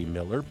 Jerry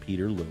Miller,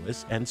 Peter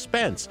Lewis, and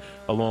Spence,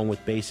 along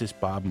with bassist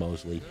Bob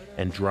Mosley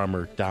and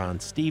drummer Don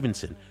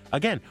Stevenson.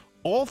 Again,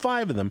 all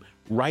 5 of them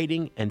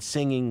writing and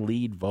singing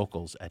lead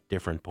vocals at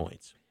different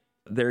points.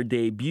 Their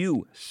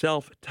debut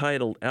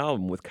self-titled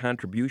album with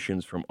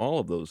contributions from all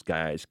of those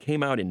guys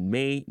came out in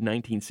May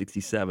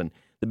 1967,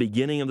 the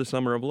beginning of the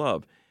Summer of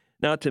Love.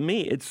 Now, to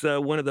me, it's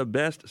one of the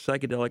best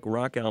psychedelic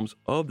rock albums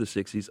of the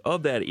 60s,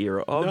 of that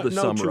era, of the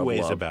Summer of Love. No two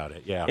ways about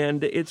it, yeah.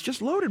 And it's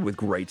just loaded with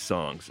great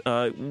songs.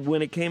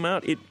 When it came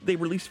out, they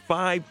released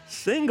 5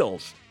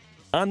 singles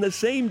on the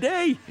same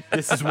day.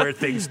 This is where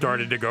things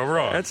started to go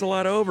wrong. That's a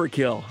lot of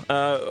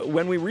overkill.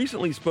 When we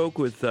recently spoke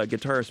with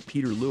guitarist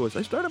Peter Lewis,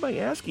 I started by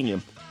asking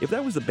him if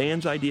that was the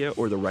band's idea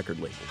or the record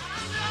label.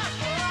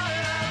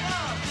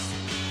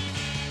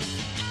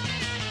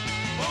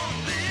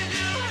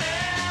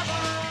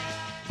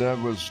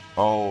 That was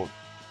all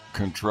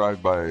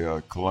contrived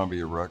by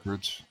Columbia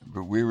Records,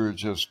 but we were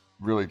just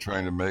really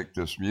trying to make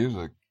this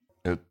music.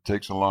 It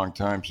takes a long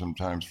time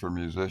sometimes for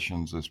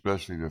musicians,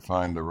 especially to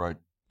find the right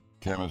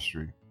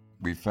chemistry.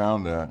 We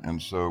found that,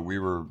 and so we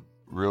were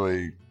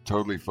really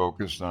totally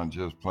focused on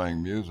just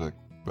playing music.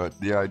 But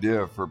the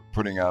idea for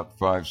putting out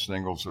 5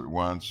 singles at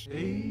once,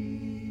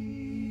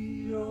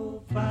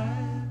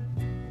 8:05.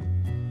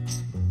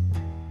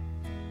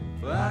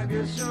 Well, I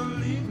guess you're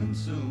leaving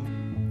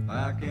soon.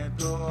 I can't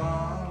go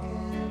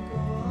on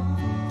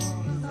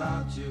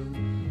without you.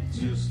 It's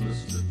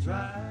useless to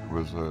try.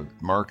 was a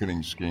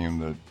marketing scheme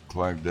that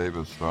Clive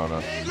Davis thought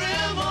of. Hey,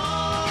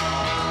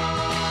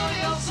 Grandma,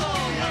 you're so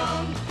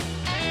young.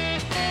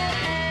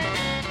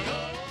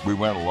 We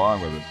went along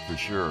with it for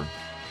sure,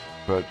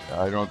 but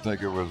I don't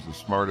think it was the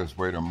smartest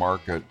way to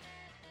market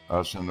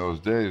us in those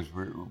days,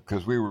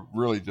 because we were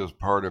really just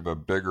part of a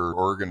bigger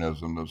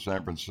organism, the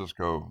San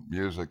Francisco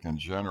music in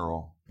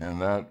general,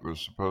 and that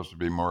was supposed to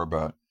be more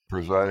about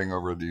presiding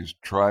over these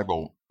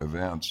tribal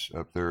events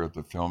up there at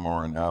the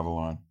Fillmore in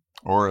Avalon,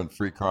 or in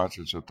free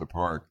concerts at the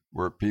park,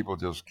 where people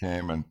just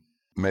came and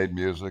made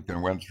music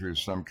and went through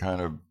some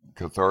kind of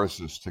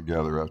catharsis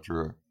together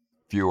after a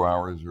few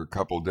hours or a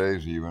couple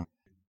days even.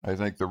 I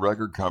think the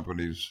record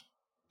companies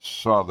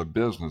saw the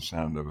business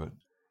end of it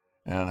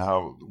and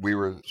how we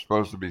were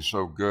supposed to be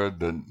so good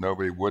that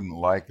nobody wouldn't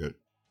like it.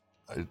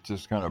 It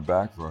just kind of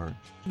backfired.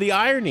 The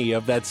irony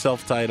of that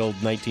self-titled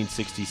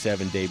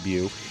 1967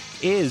 debut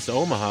is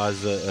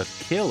Omaha's a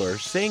killer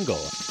single.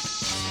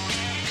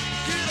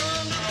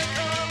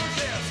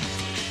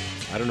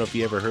 I don't know if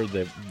you ever heard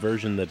the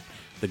version that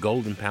the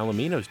Golden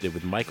Palominos did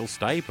with Michael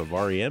Stipe of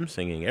R.E.M.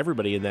 singing.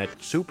 Everybody in that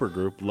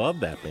supergroup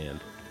loved that band.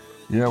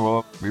 Yeah,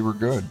 well, we were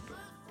good.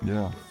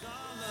 Yeah.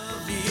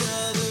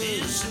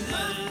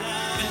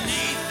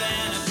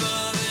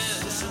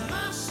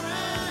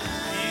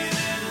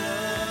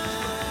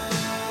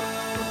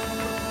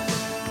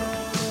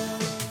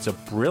 It's a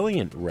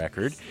brilliant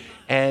record,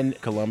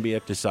 And Columbia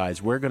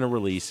decides we're going to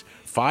release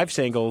 5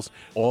 singles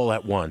all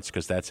at once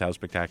because that's how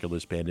spectacular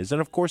this band is.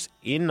 And, of course,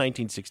 in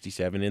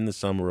 1967, in the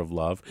Summer of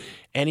Love,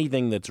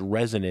 anything that's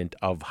resonant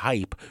of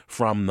hype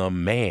from the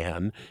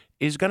man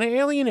is going to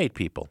alienate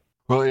people.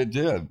 Well, it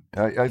did.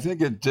 I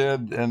think it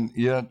did, and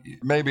yet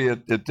maybe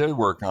it did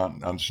work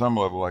on some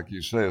level, like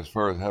you say, as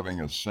far as having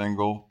a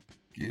single.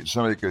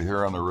 Somebody could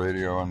hear on the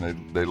radio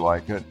and they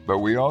like it. But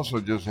we also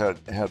just had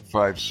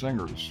 5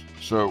 singers.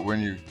 So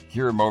when you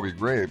hear Moby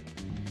Grape,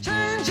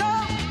 Change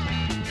up.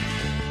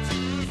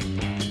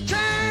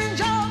 Change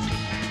up.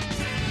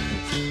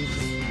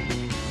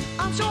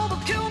 I'm sure they'll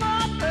kill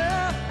my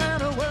pair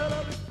and a well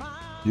of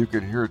fine. you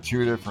could hear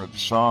 2 different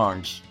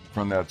songs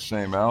from that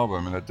same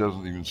album, and it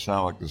doesn't even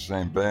sound like the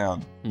same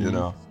band, you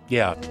know?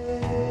 Yeah.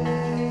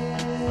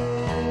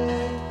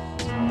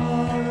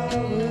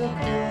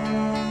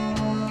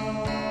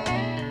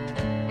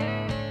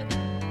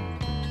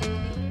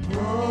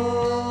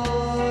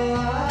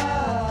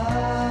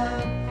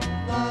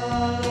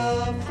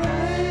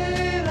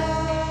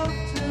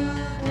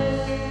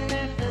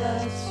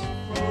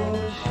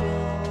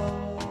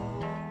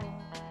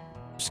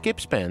 Skip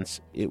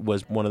Spence, it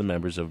was one of the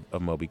members of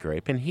Moby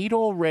Grape, and he'd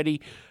already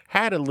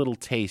had a little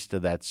taste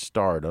of that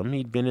stardom.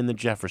 He'd been in the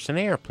Jefferson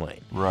Airplane.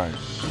 Right.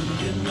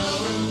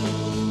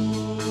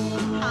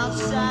 How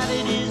sad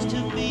it is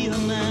to be a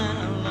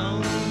man alone.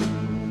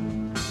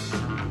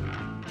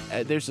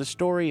 There's a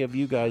story of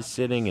you guys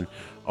sitting and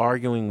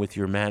arguing with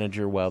your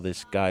manager while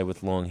this guy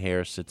with long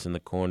hair sits in the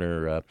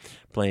corner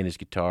playing his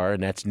guitar,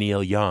 and that's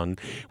Neil Young.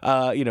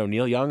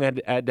 Neil Young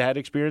had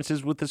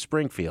experiences with the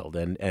Springfield,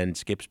 and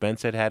Skip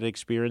Spence had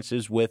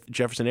experiences with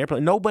Jefferson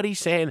Airplane. Nobody's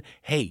saying,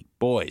 hey,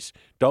 boys,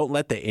 don't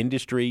let the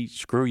industry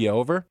screw you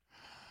over?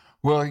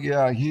 Well,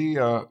 yeah,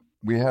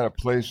 we had a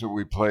place that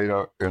we played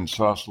in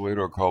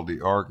Sausalito called the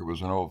Ark. It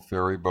was an old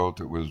ferry boat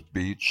that was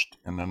beached,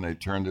 and then they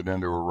turned it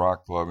into a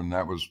rock club, and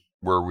that was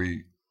where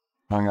we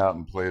hung out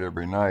and played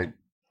every night.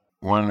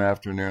 One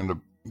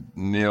afternoon,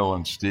 Neil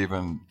and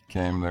Steven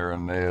came there,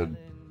 and they had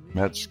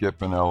met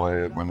Skip in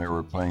L.A. when they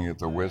were playing at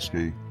the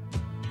Whiskey.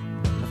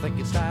 I think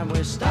it's time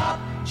we stop,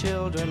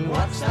 children.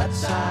 What's that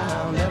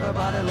sound?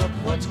 Everybody look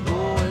what's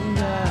going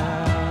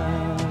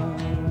down.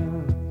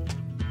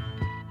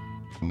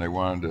 And they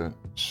wanted to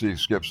see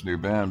Skip's new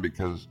band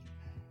because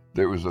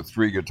there was a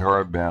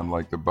 3-guitar band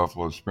like the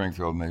Buffalo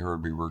Springfield, and they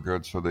heard we were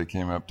good, so they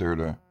came up there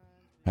to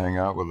hang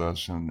out with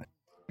us. And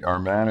our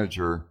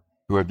manager,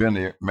 who had been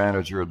the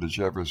manager of the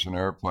Jefferson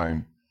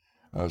Airplane,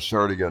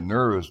 started to get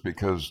nervous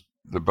because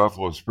the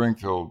Buffalo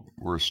Springfield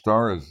were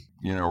stars.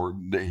 He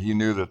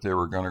knew that they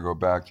were going to go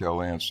back to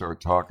LA and start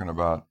talking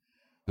about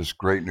this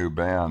great new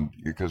band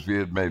because we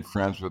had made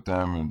friends with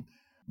them, and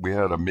we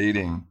had a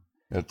meeting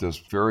at this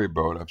ferry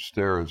boat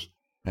upstairs,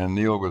 and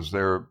Neil was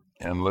there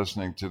and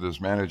listening to this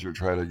manager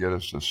try to get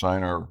us to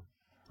sign our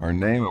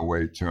name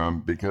away to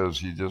him because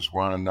he just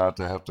wanted not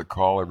to have to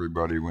call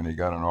everybody when he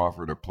got an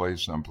offer to play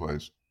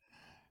someplace.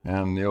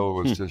 And Neil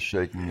was just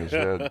shaking his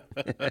head.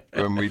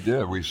 And we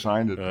did. We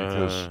signed it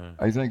because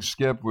I think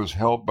Skip was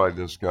helped by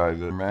this guy,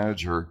 the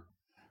manager.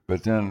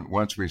 But then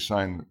once we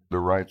signed the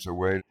rights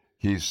away,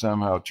 he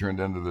somehow turned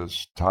into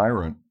this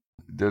tyrant,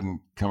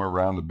 didn't come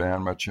around the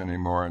band much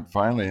anymore, and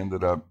finally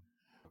ended up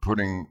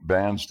putting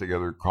bands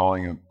together,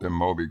 calling them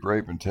Moby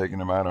Grape, and taking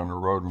them out on the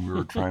road when we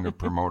were trying to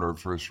promote our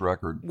first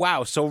record.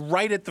 Wow, so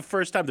right at the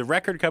first time, the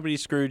record company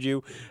screwed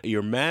you,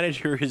 your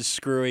manager is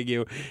screwing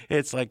you.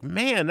 It's like,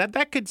 man,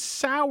 that could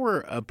sour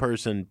a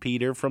person,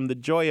 Peter, from the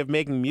joy of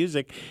making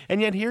music. And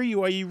yet here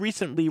you are, you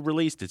recently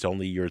released, it's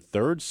only your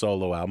 3rd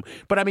solo album,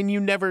 but I mean, you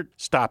never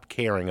stopped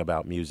caring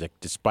about music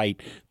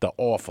despite the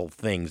awful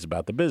things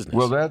about the business.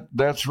 Well,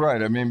 that's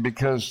right. I mean,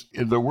 because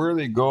the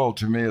worthy goal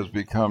to me has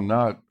become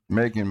not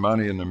making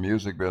money in the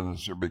music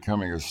business or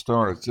becoming a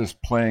star. It's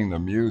just playing the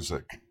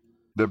music.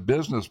 The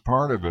business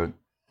part of it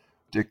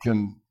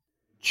can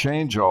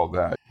change all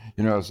that.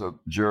 As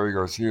Jerry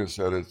Garcia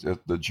said,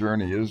 the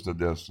journey is the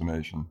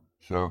destination.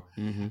 So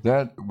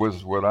that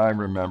was what I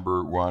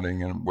remember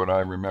wanting and what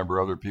I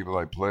remember other people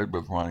I played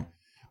with wanting.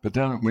 But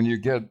then when you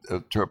get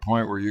to a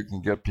point where you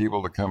can get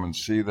people to come and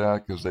see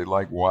that because they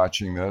like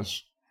watching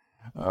this,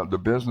 the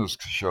business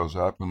shows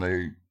up and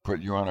they put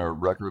you on a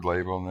record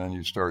label, and then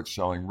you start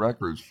selling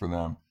records for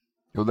them.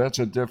 That's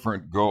a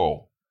different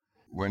goal.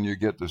 When you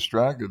get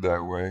distracted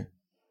that way,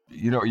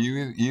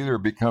 you either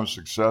become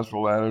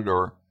successful at it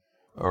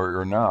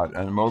or not.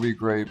 And Moby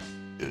Grape,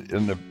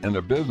 in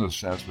the business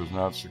sense, was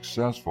not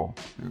successful.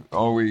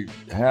 All we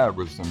had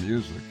was the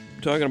music.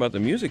 Talking about the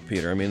music,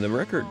 Peter, I mean, the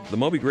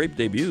Moby Grape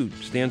debut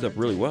stands up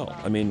really well.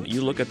 I mean,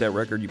 you look at that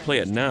record, you play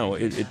it now,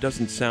 it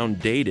doesn't sound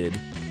dated.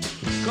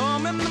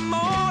 Come in the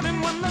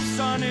morning when the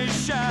sun is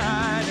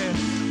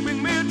shining.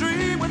 Bring me a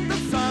dream with the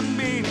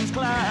sunbeams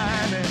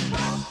climbing.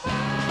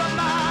 From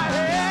my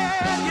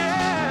head,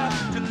 yeah,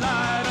 to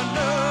light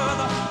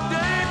another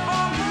day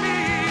for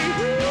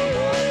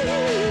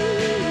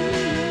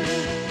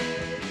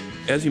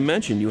me. As you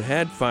mentioned, you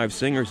had 5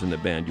 singers in the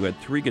band. You had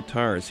 3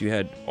 guitarists. You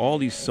had all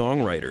these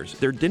songwriters.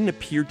 There didn't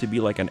appear to be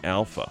like an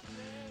alpha.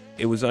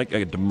 It was like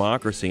a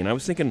democracy. And I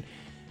was thinking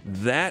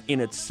that in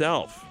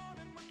itself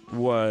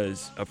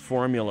was a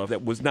formula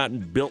that was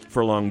not built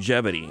for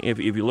longevity. If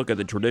you look at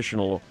the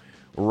traditional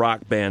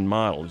rock band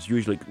model, it's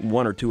usually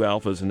one or two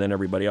alphas and then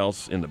everybody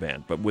else in the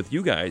band. But with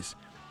you guys,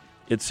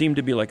 it seemed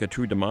to be like a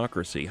true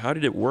democracy. How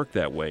did it work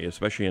that way,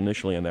 especially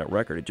initially on that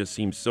record? It just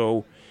seemed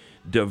so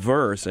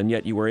diverse, and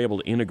yet you were able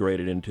to integrate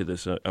it into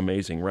this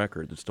amazing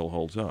record that still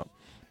holds up.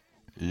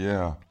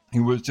 Yeah. It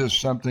was just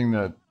something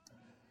that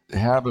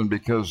happened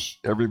because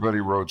everybody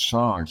wrote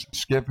songs.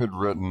 Skip had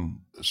written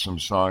some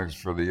songs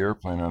for the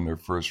Airplane on their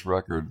first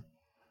record,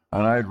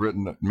 and I had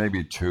written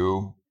maybe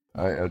two.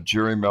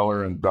 Jerry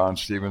Miller and Don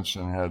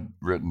Stevenson had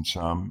written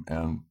some,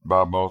 and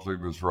Bob Mosley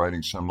was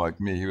writing some like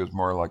me. He was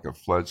more like a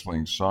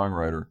fledgling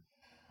songwriter.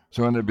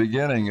 So in the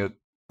beginning, it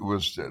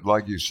was,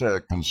 like you said,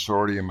 a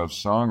consortium of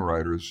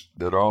songwriters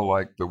that all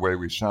liked the way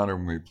we sounded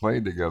when we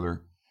played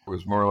together. It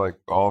was more like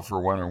all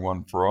for one and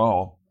one for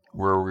all,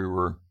 where we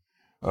were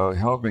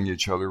helping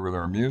each other with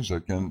our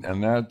music. And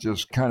that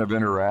just kind of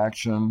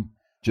interaction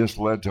just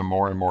led to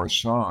more and more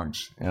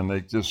songs, and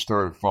they just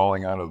started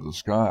falling out of the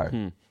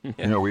sky.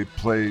 You know, we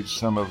played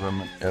some of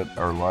them at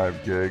our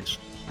live gigs.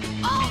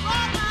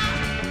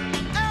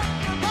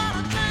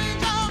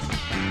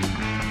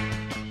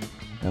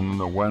 And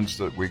the ones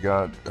that we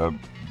got a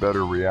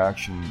better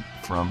reaction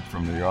from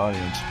the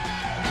audience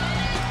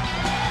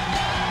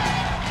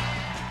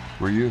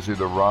were usually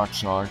the rock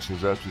songs,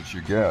 because that's what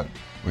you get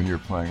when you're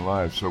playing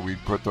live. So we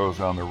put those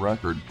on the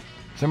record.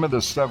 Some of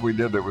the stuff we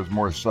did that was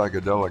more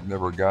psychedelic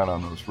never got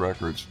on those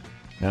records.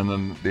 And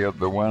then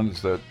the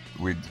ones that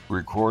we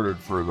recorded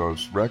for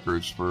those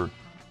records were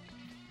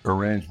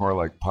arranged more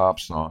like pop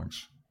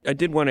songs. I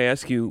did want to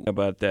ask you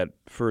about that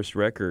first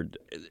record.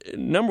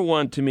 Number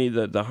one, to me,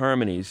 the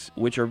harmonies,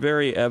 which are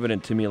very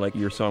evident to me, like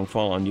your song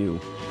Fall on You.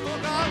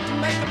 Forgot to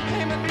make a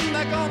payment,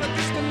 they're gonna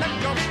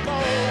disconnect your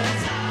phone.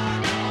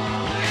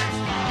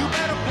 You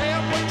better pay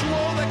up what you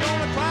owe, they're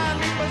gonna try and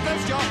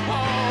repossess your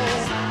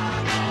home.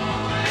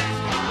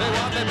 They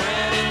want their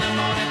bread in the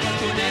morning, but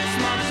your next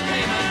month's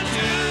payment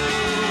too.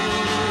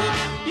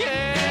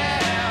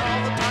 Yeah,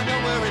 all the time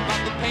you're worried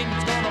about the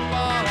payment's gonna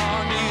fall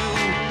on you.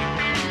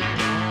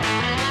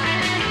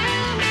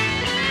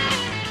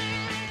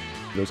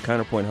 Those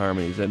counterpoint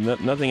harmonies, and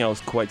nothing else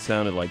quite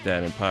sounded like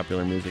that in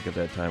popular music at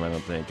that time, I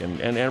don't think,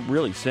 and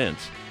really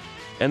since.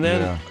 And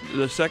then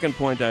the second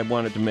point I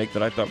wanted to make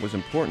that I thought was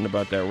important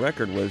about that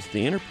record was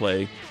the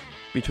interplay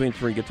between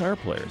three guitar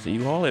players.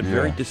 You all had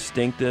very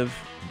distinctive,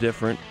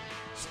 different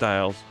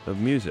styles of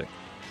music.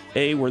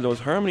 Were those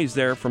harmonies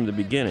there from the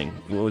beginning?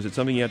 Was it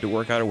something you had to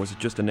work out, or was it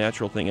just a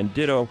natural thing? And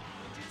ditto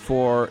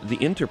for the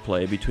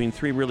interplay between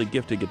three really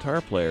gifted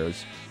guitar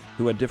players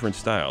who had different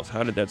styles.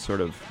 How did that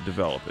sort of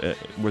develop?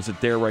 Was it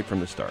there right from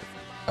the start?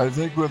 I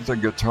think with the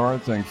guitar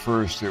thing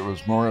first, it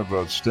was more of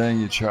a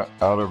staying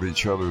out of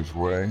each other's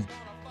way.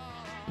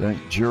 Then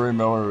Jerry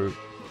Miller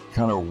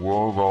kind of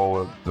wove all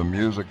of the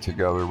music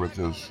together with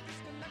his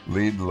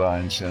lead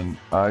lines, and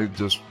I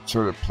just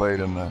sort of played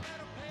in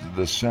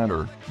the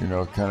center, you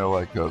know, kind of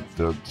like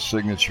the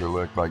signature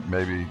lick, like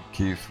maybe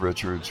Keith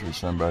Richards or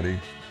somebody.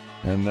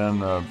 And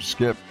then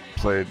Skip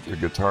played the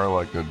guitar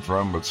like a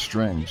drum with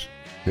strings,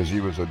 because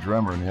he was a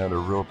drummer and he had a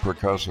real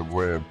percussive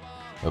way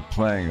of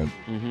playing it.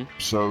 Mm-hmm.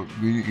 So,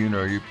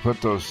 you put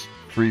those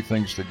three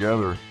things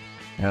together,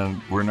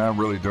 and we're not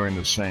really doing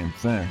the same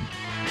thing.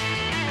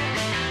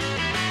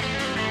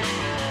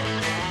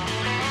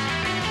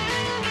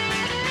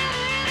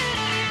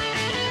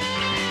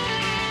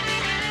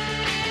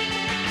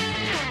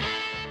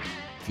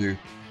 If you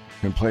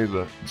can play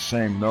the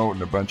same note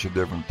in a bunch of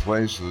different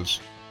places,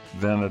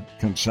 then it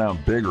can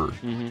sound bigger.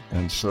 Mm-hmm.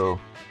 And so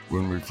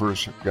when we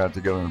first got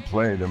together and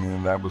played, I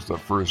mean, that was the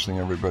first thing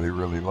everybody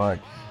really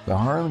liked. The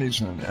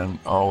harmonies and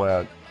all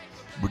that,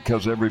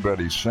 because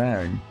everybody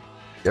sang,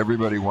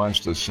 everybody wants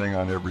to sing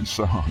on every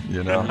song,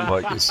 you know?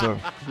 Like, so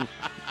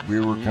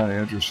we were kind of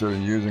interested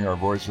in using our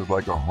voices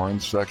like a horn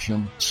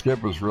section.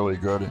 Skip was really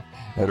good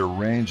at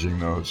arranging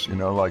those, you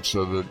know, like,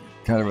 so that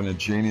kind of an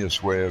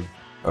ingenious way of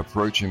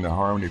approaching the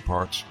harmony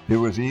parts. It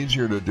was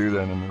easier to do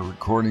that in the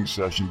recording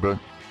session, but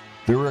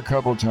there were a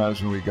couple of times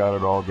when we got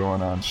it all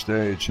going on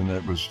stage, and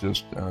it was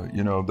just,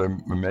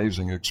 the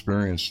amazing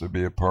experience to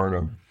be a part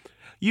of.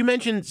 You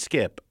mentioned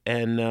Skip,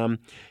 and,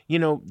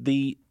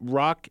 the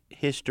rock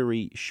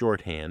history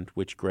shorthand,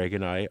 which Greg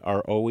and I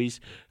are always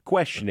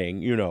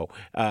questioning,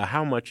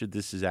 how much of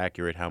this is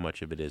accurate, how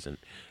much of it isn't,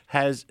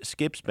 has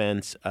Skip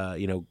Spence,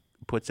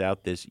 puts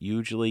out this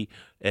hugely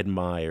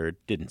admired,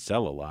 didn't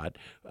sell a lot,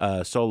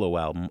 solo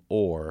album,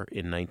 Or,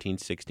 in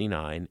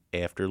 1969,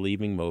 after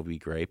leaving Moby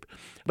Grape.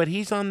 But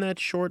he's on that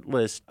short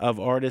list of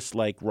artists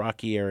like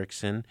Rocky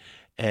Erickson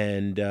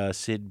and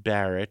Syd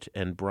Barrett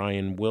and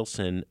Brian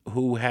Wilson,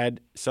 who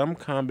had some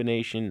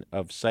combination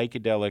of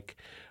psychedelic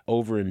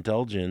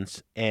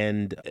overindulgence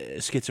and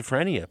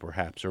schizophrenia,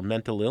 perhaps, or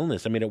mental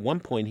illness. I mean, at one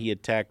point he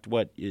attacked,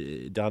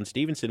 Don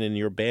Stevenson in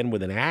your band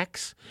with an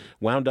axe,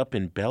 wound up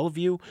in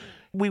Bellevue.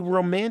 We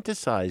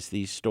romanticize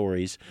these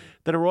stories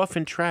that are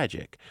often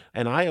tragic,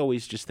 and I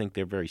always just think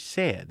they're very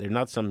sad. They're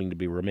not something to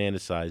be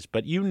romanticized,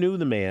 but you knew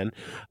the man.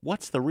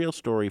 What's the real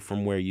story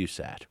from where you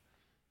sat?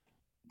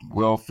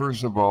 Well,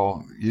 first of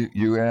all,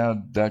 you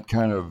add that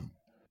kind of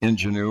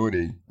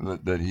ingenuity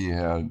that he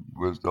had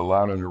was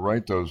allowed him to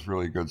write those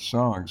really good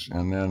songs,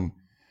 and then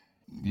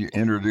you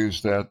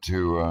introduce that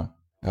to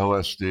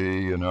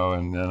LSD,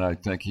 and then I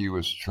think he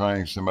was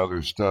trying some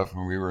other stuff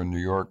when we were in New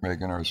York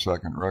making our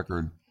second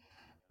record,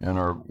 and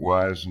our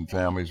wives and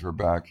families were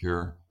back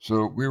here.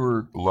 So we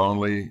were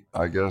lonely,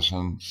 I guess,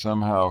 and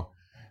somehow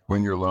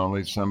when you're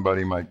lonely,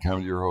 somebody might come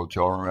to your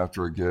hotel room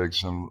after a gig,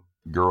 some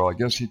girl. I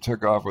guess he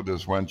took off with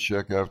this one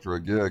chick after a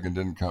gig and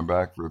didn't come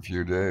back for a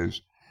few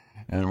days.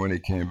 And when he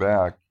came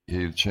back,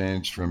 he had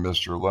changed from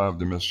Mr. Love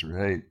to Mr.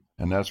 Hate.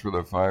 And that's where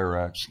the Fire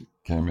Axe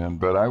came in.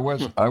 But I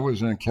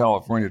was in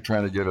California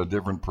trying to get a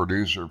different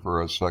producer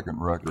for a second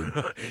record.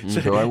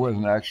 So I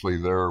wasn't actually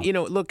there.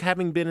 Look,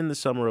 having been in the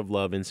Summer of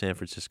Love in San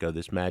Francisco,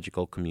 this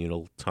magical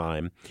communal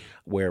time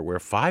where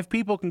 5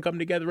 people can come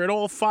together and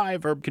all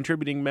 5 are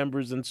contributing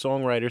members and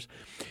songwriters,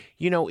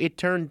 it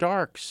turned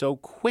dark so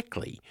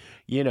quickly,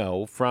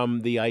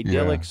 from the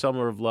idyllic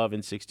Summer of Love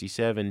in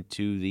 67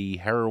 to the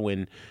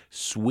heroin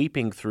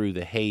sweeping through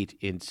the Hate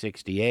in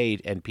 68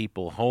 and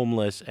people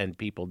homeless and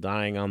people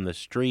dying on the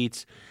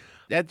streets.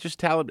 That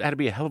just had to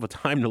be a hell of a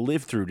time to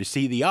live through, to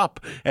see the up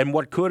and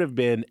what could have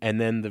been,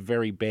 and then the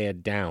very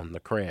bad down,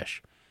 the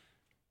crash.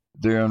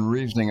 The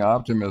unreasoning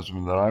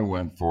optimism that I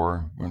went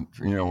for, when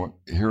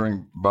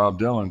hearing Bob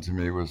Dylan to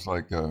me was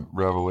like a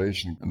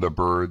revelation. The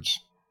Byrds,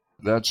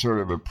 that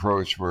sort of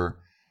approach where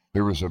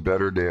there was a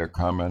better day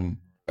coming.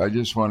 I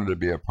just wanted to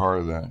be a part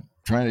of that,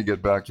 trying to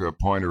get back to a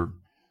point or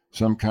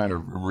some kind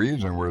of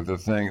reason where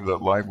that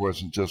life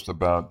wasn't just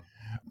about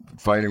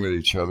fighting with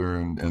each other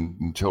and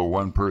until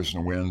one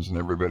person wins and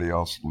everybody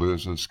else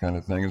loses, kind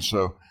of thing. And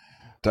so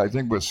I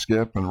think with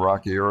Skip and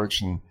Rocky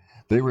Erickson,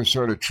 they were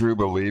sort of true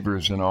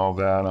believers in all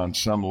that. On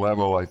some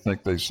level, I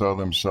think they saw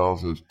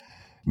themselves as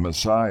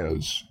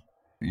messiahs.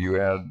 You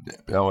add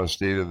LSD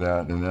to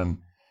that, and then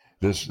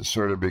this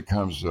sort of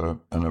becomes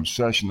an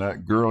obsession.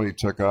 That girl he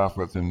took off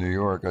with in New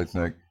York, I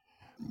think,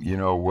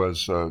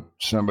 was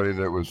somebody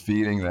that was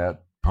feeding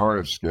that part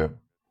of Skip.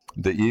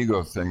 The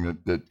ego thing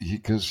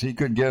because he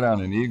could get on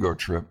an ego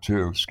trip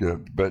too,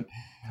 Skip. But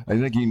I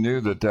think he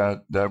knew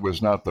that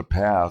was not the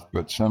path,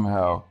 but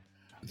somehow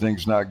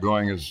things not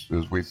going as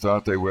we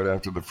thought they would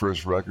after the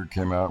first record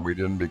came out and we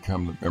didn't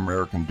become the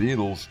American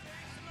Beatles.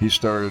 He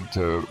started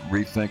to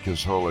rethink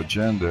his whole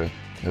agenda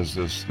as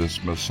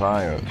this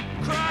messiah.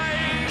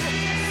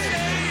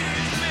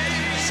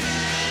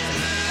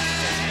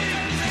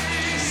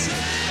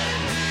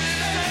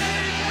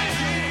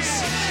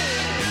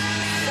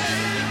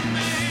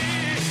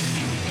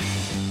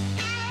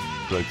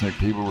 I think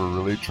people were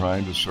really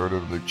trying to sort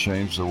of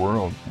change the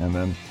world. And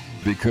then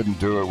if he couldn't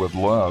do it with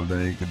love,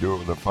 then he could do it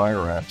with a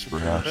fire axe,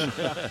 perhaps.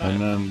 And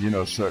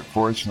then, so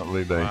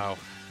fortunately,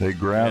 they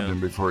grabbed him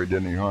before he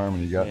did any harm.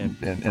 And he got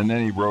and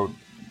then he wrote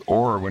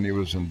Or when he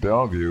was in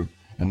Bellevue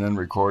and then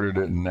recorded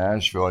it in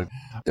Nashville.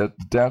 At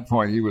that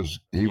point, he was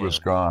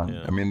gone.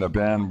 Yeah. I mean, the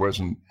band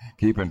wasn't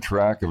keeping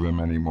track of him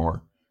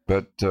anymore.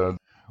 But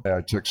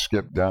I took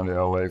Skip down to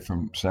L.A.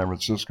 from San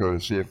Francisco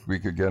to see if we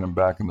could get him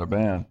back in the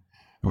band.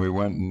 And we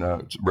went in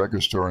a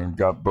record store and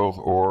got both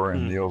Orr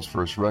and Neil's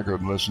first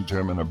record and listened to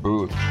him in a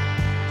booth.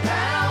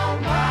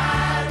 Down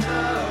by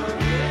the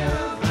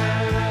river,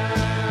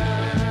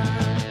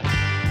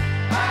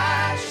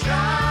 I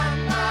shot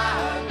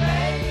my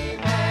baby.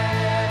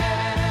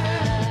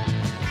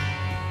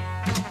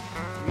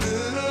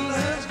 Little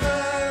hands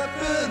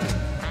clapping,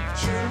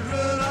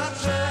 children are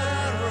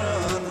trying to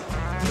run.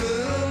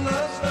 Little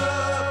love's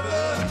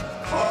stopping,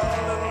 all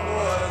of the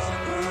boys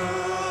and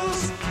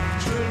girls.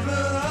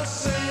 Children are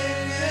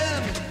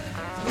singing,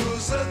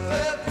 blues that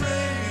they're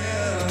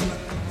bringing.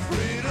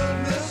 Freedom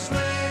is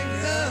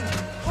ringing,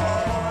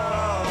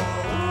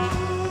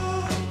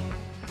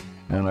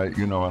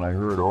 And when I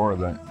heard Orr,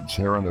 that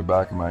hair on the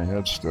back of my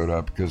head stood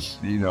up because,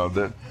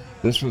 that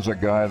this was a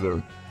guy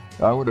that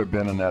I would have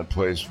been in that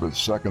place with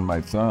sucking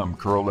my thumb,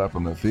 curled up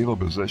in the fetal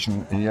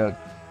position, and yet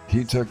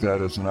he took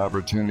that as an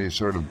opportunity to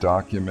sort of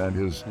document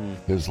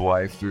his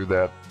life through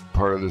that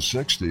part of the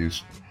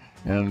 60s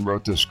and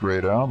wrote this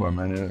great album.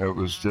 And it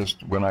was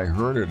just, when I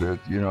heard it,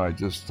 I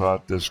just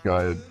thought this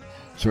guy had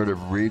sort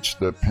of reached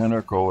the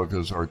pinnacle of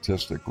his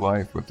artistic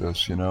life with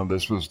this.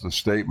 This was the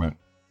statement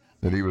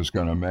that he was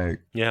going to make.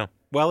 Yeah.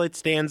 Well, it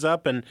stands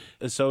up, and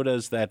so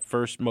does that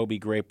first Moby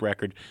Grape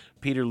record.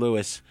 Peter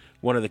Lewis,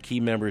 one of the key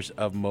members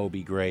of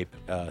Moby Grape,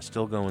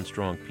 still going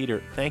strong.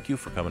 Peter, thank you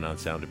for coming on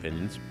Sound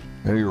Opinions.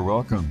 Hey, you're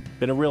welcome.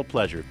 Been a real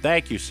pleasure.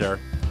 Thank you, sir.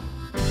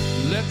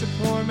 Let the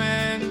poor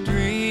man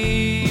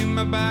dream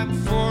about about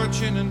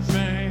fortune and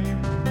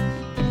fame.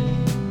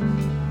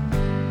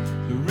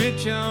 The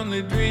rich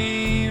only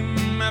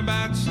dream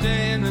about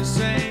staying the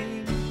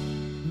same.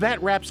 That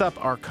wraps up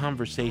our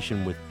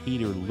conversation with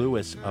Peter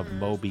Lewis of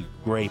Moby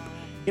Grape.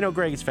 You know,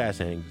 Greg, it's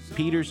fascinating.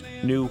 Peter's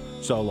new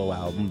solo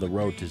album, The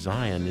Road to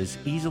Zion, is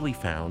easily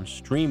found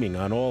streaming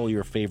on all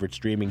your favorite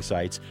streaming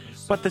sites.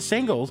 But the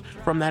singles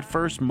from that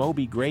first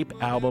Moby Grape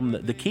album,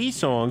 the key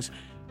songs,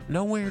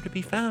 nowhere to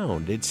be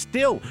found. It's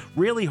still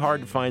really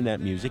hard to find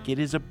that music. It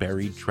is a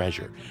buried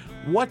treasure.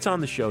 What's on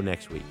the show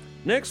next week?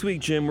 Next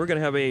week, Jim, we're going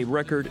to have a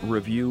record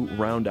review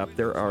roundup.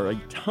 There are a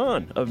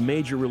ton of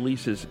major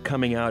releases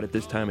coming out at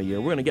this time of year.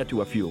 We're going to get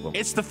to a few of them.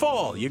 It's the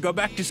fall. You go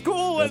back to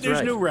school and That's there's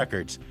right. new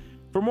records.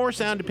 For more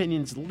Sound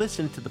Opinions,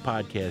 listen to the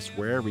podcast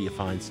wherever you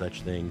find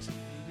such things.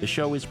 The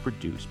show is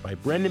produced by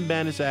Brendan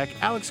Banaszak,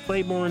 Alex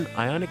Claiborne,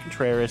 Iona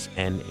Contreras,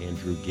 and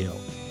Andrew Gill.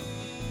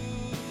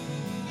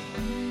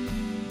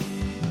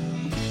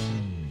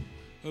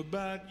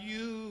 About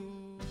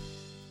you.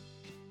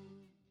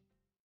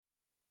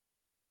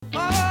 Oh,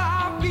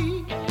 I'll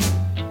be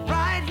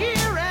right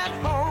here at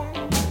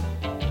home.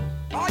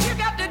 All you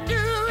got to do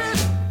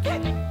is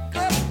pick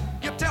up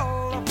your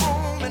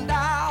telephone and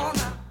dial.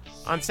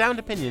 On Sound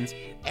Opinions,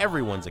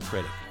 everyone's a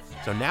critic.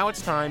 So now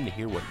it's time to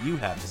hear what you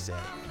have to say.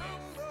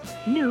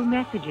 New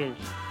messages.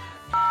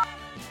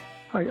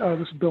 Hi,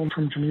 this is Bill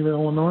from Geneva,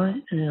 Illinois,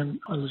 and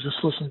I was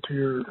just listening to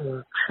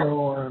your show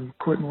on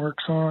quit and work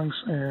songs,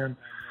 and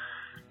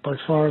by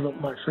far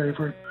my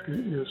favorite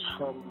is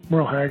from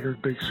Merle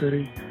Haggard, Big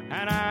City.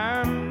 And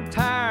I'm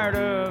tired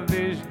of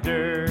these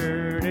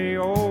dirty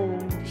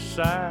old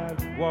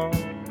sidewalks.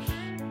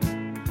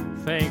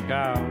 Think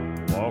I'll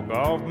walk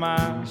off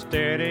my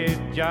steady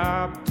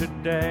job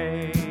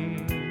today.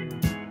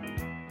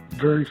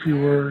 Very few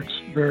words,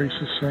 very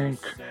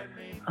succinct,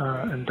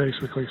 and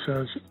basically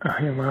says,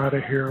 I am out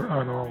of here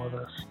on all of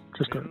this.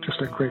 Just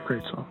a great,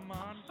 great song.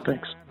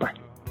 Thanks. Bye.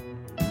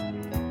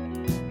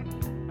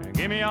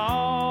 Give me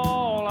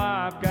all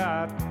I've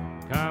got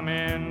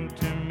coming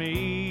to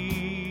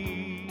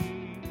me.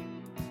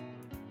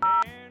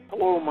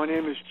 Hello, my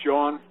name is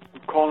John.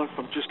 I'm calling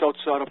from just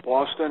outside of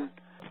Boston.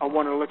 I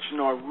want to let you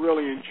know I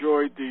really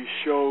enjoyed the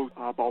show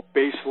about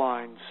bass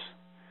lines.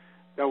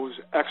 That was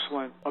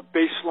excellent. A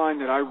bass line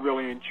that I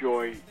really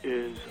enjoy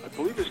is, I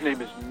believe his name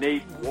is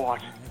Nate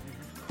Watt,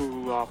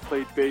 who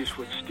played bass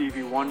with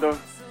Stevie Wonder.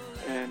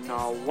 And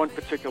one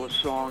particular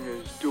song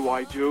is Do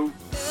I Do?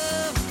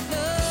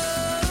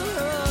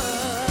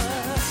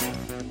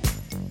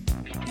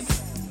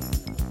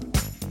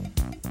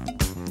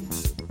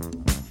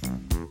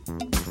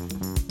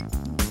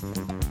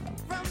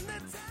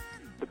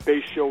 The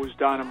bass show is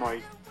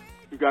dynamite.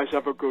 You guys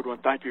have a good one.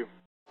 Thank you.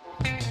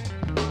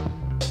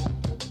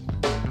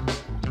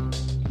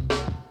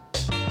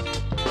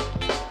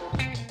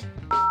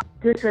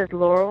 This is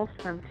Laurel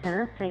from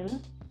Tennessee.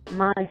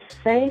 My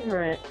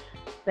favorite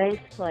bass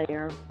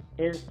player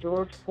is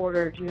George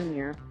Porter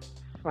Jr.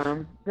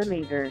 from the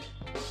Meters.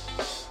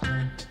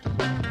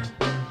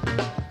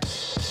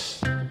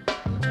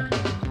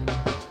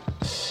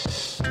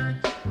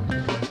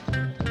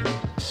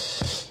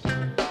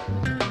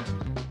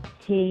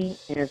 He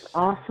is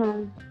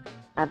awesome.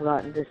 I've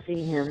gotten to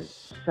see him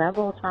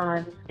several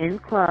times in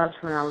clubs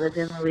when I lived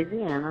in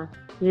Louisiana.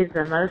 He's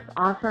the most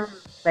awesome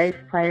bass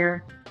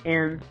player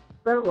in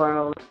the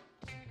world.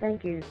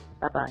 Thank you.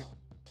 Bye-bye.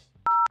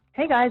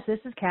 Hey guys, this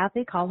is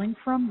Kathy calling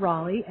from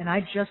Raleigh, and I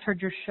just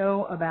heard your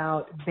show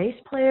about bass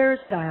players.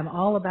 I am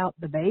all about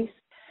the bass.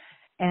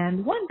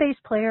 And one bass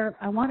player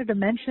I wanted to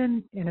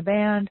mention in a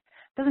band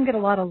doesn't get a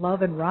lot of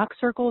love in rock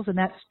circles, and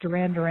that's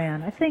Duran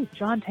Duran. I think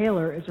John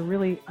Taylor is a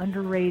really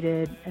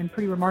underrated and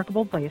pretty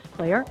remarkable bass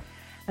player.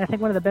 And I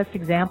think one of the best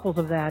examples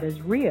of that is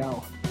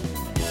Rio.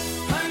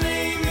 Her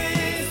name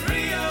is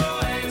Rio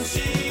and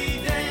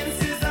she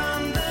dances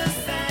on the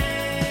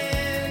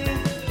sand.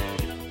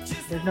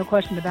 There's no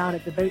question about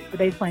it. The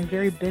bass line's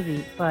very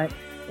busy, but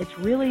it's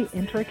really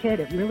intricate.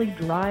 It really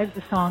drives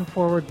the song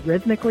forward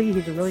rhythmically.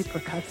 He's a really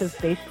percussive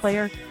bass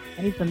player,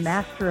 and he's the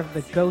master of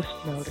the ghost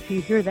note. If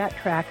you hear that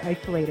track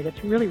isolated,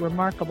 it's really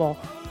remarkable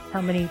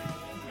how many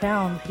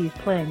sounds he's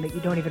playing that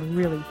you don't even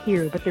really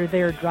hear, but they're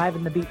there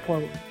driving the beat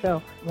forward.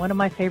 So one of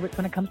my favorites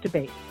when it comes to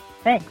bass.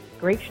 Thanks.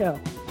 Great show.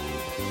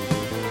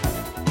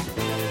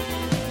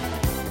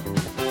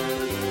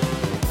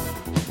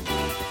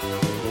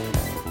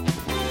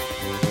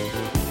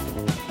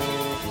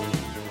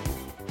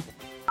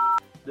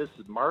 This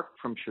is Mark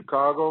from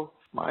Chicago.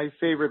 My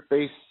favorite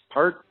bass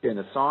part in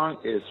a song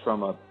is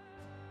from a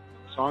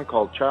song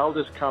called Child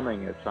Is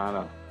Coming. It's on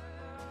a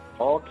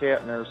Paul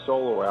Kattner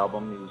solo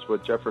album. He was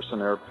with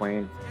Jefferson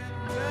Airplane.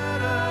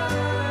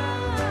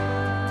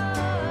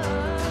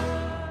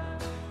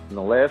 In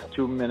the last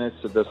 2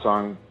 minutes of the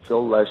song,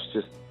 Phil Lesh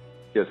just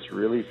gets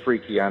really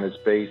freaky on his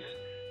bass,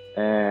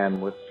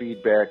 and with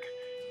feedback,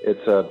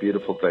 it's a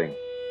beautiful thing.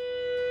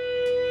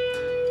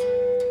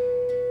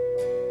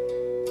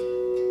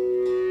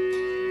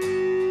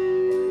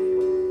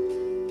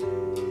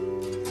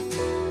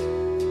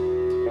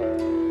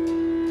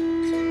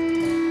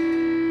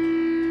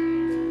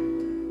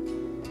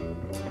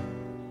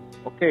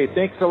 Hey,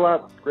 thanks a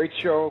lot. Great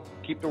show.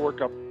 Keep the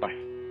work up. Bye.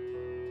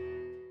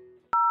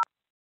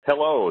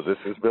 Hello, this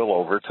is Bill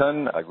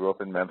Overton. I grew up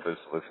in Memphis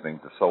listening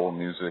to soul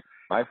music.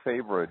 My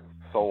favorite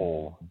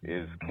soul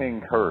is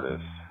King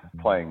Curtis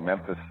playing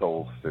Memphis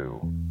Soul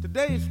Stew.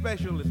 Today's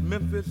special is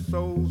Memphis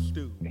Soul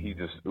Stew. He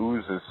just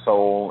oozes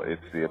soul.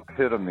 It's the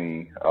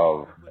epitome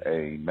of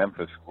a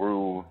Memphis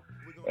groove,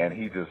 and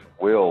he just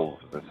wills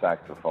the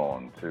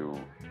saxophone to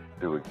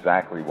do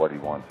exactly what he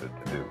wants it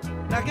to do.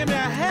 Now give me a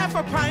half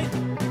a pint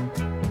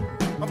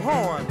of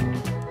horn.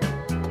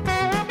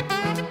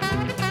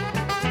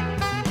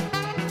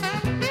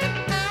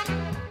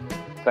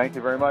 Thank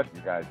you very much.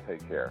 You guys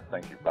take care.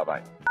 Thank you.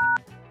 Bye-bye.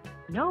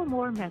 No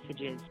more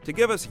messages. To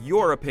give us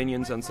your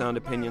opinions on Sound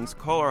Opinions,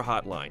 call our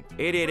hotline,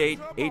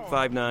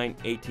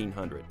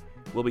 888-859-1800.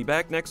 We'll be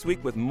back next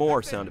week with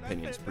more Sound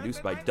Opinions,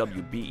 produced by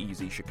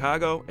WBEZ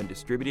Chicago and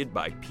distributed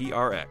by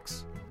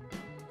PRX.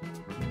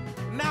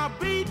 Now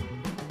be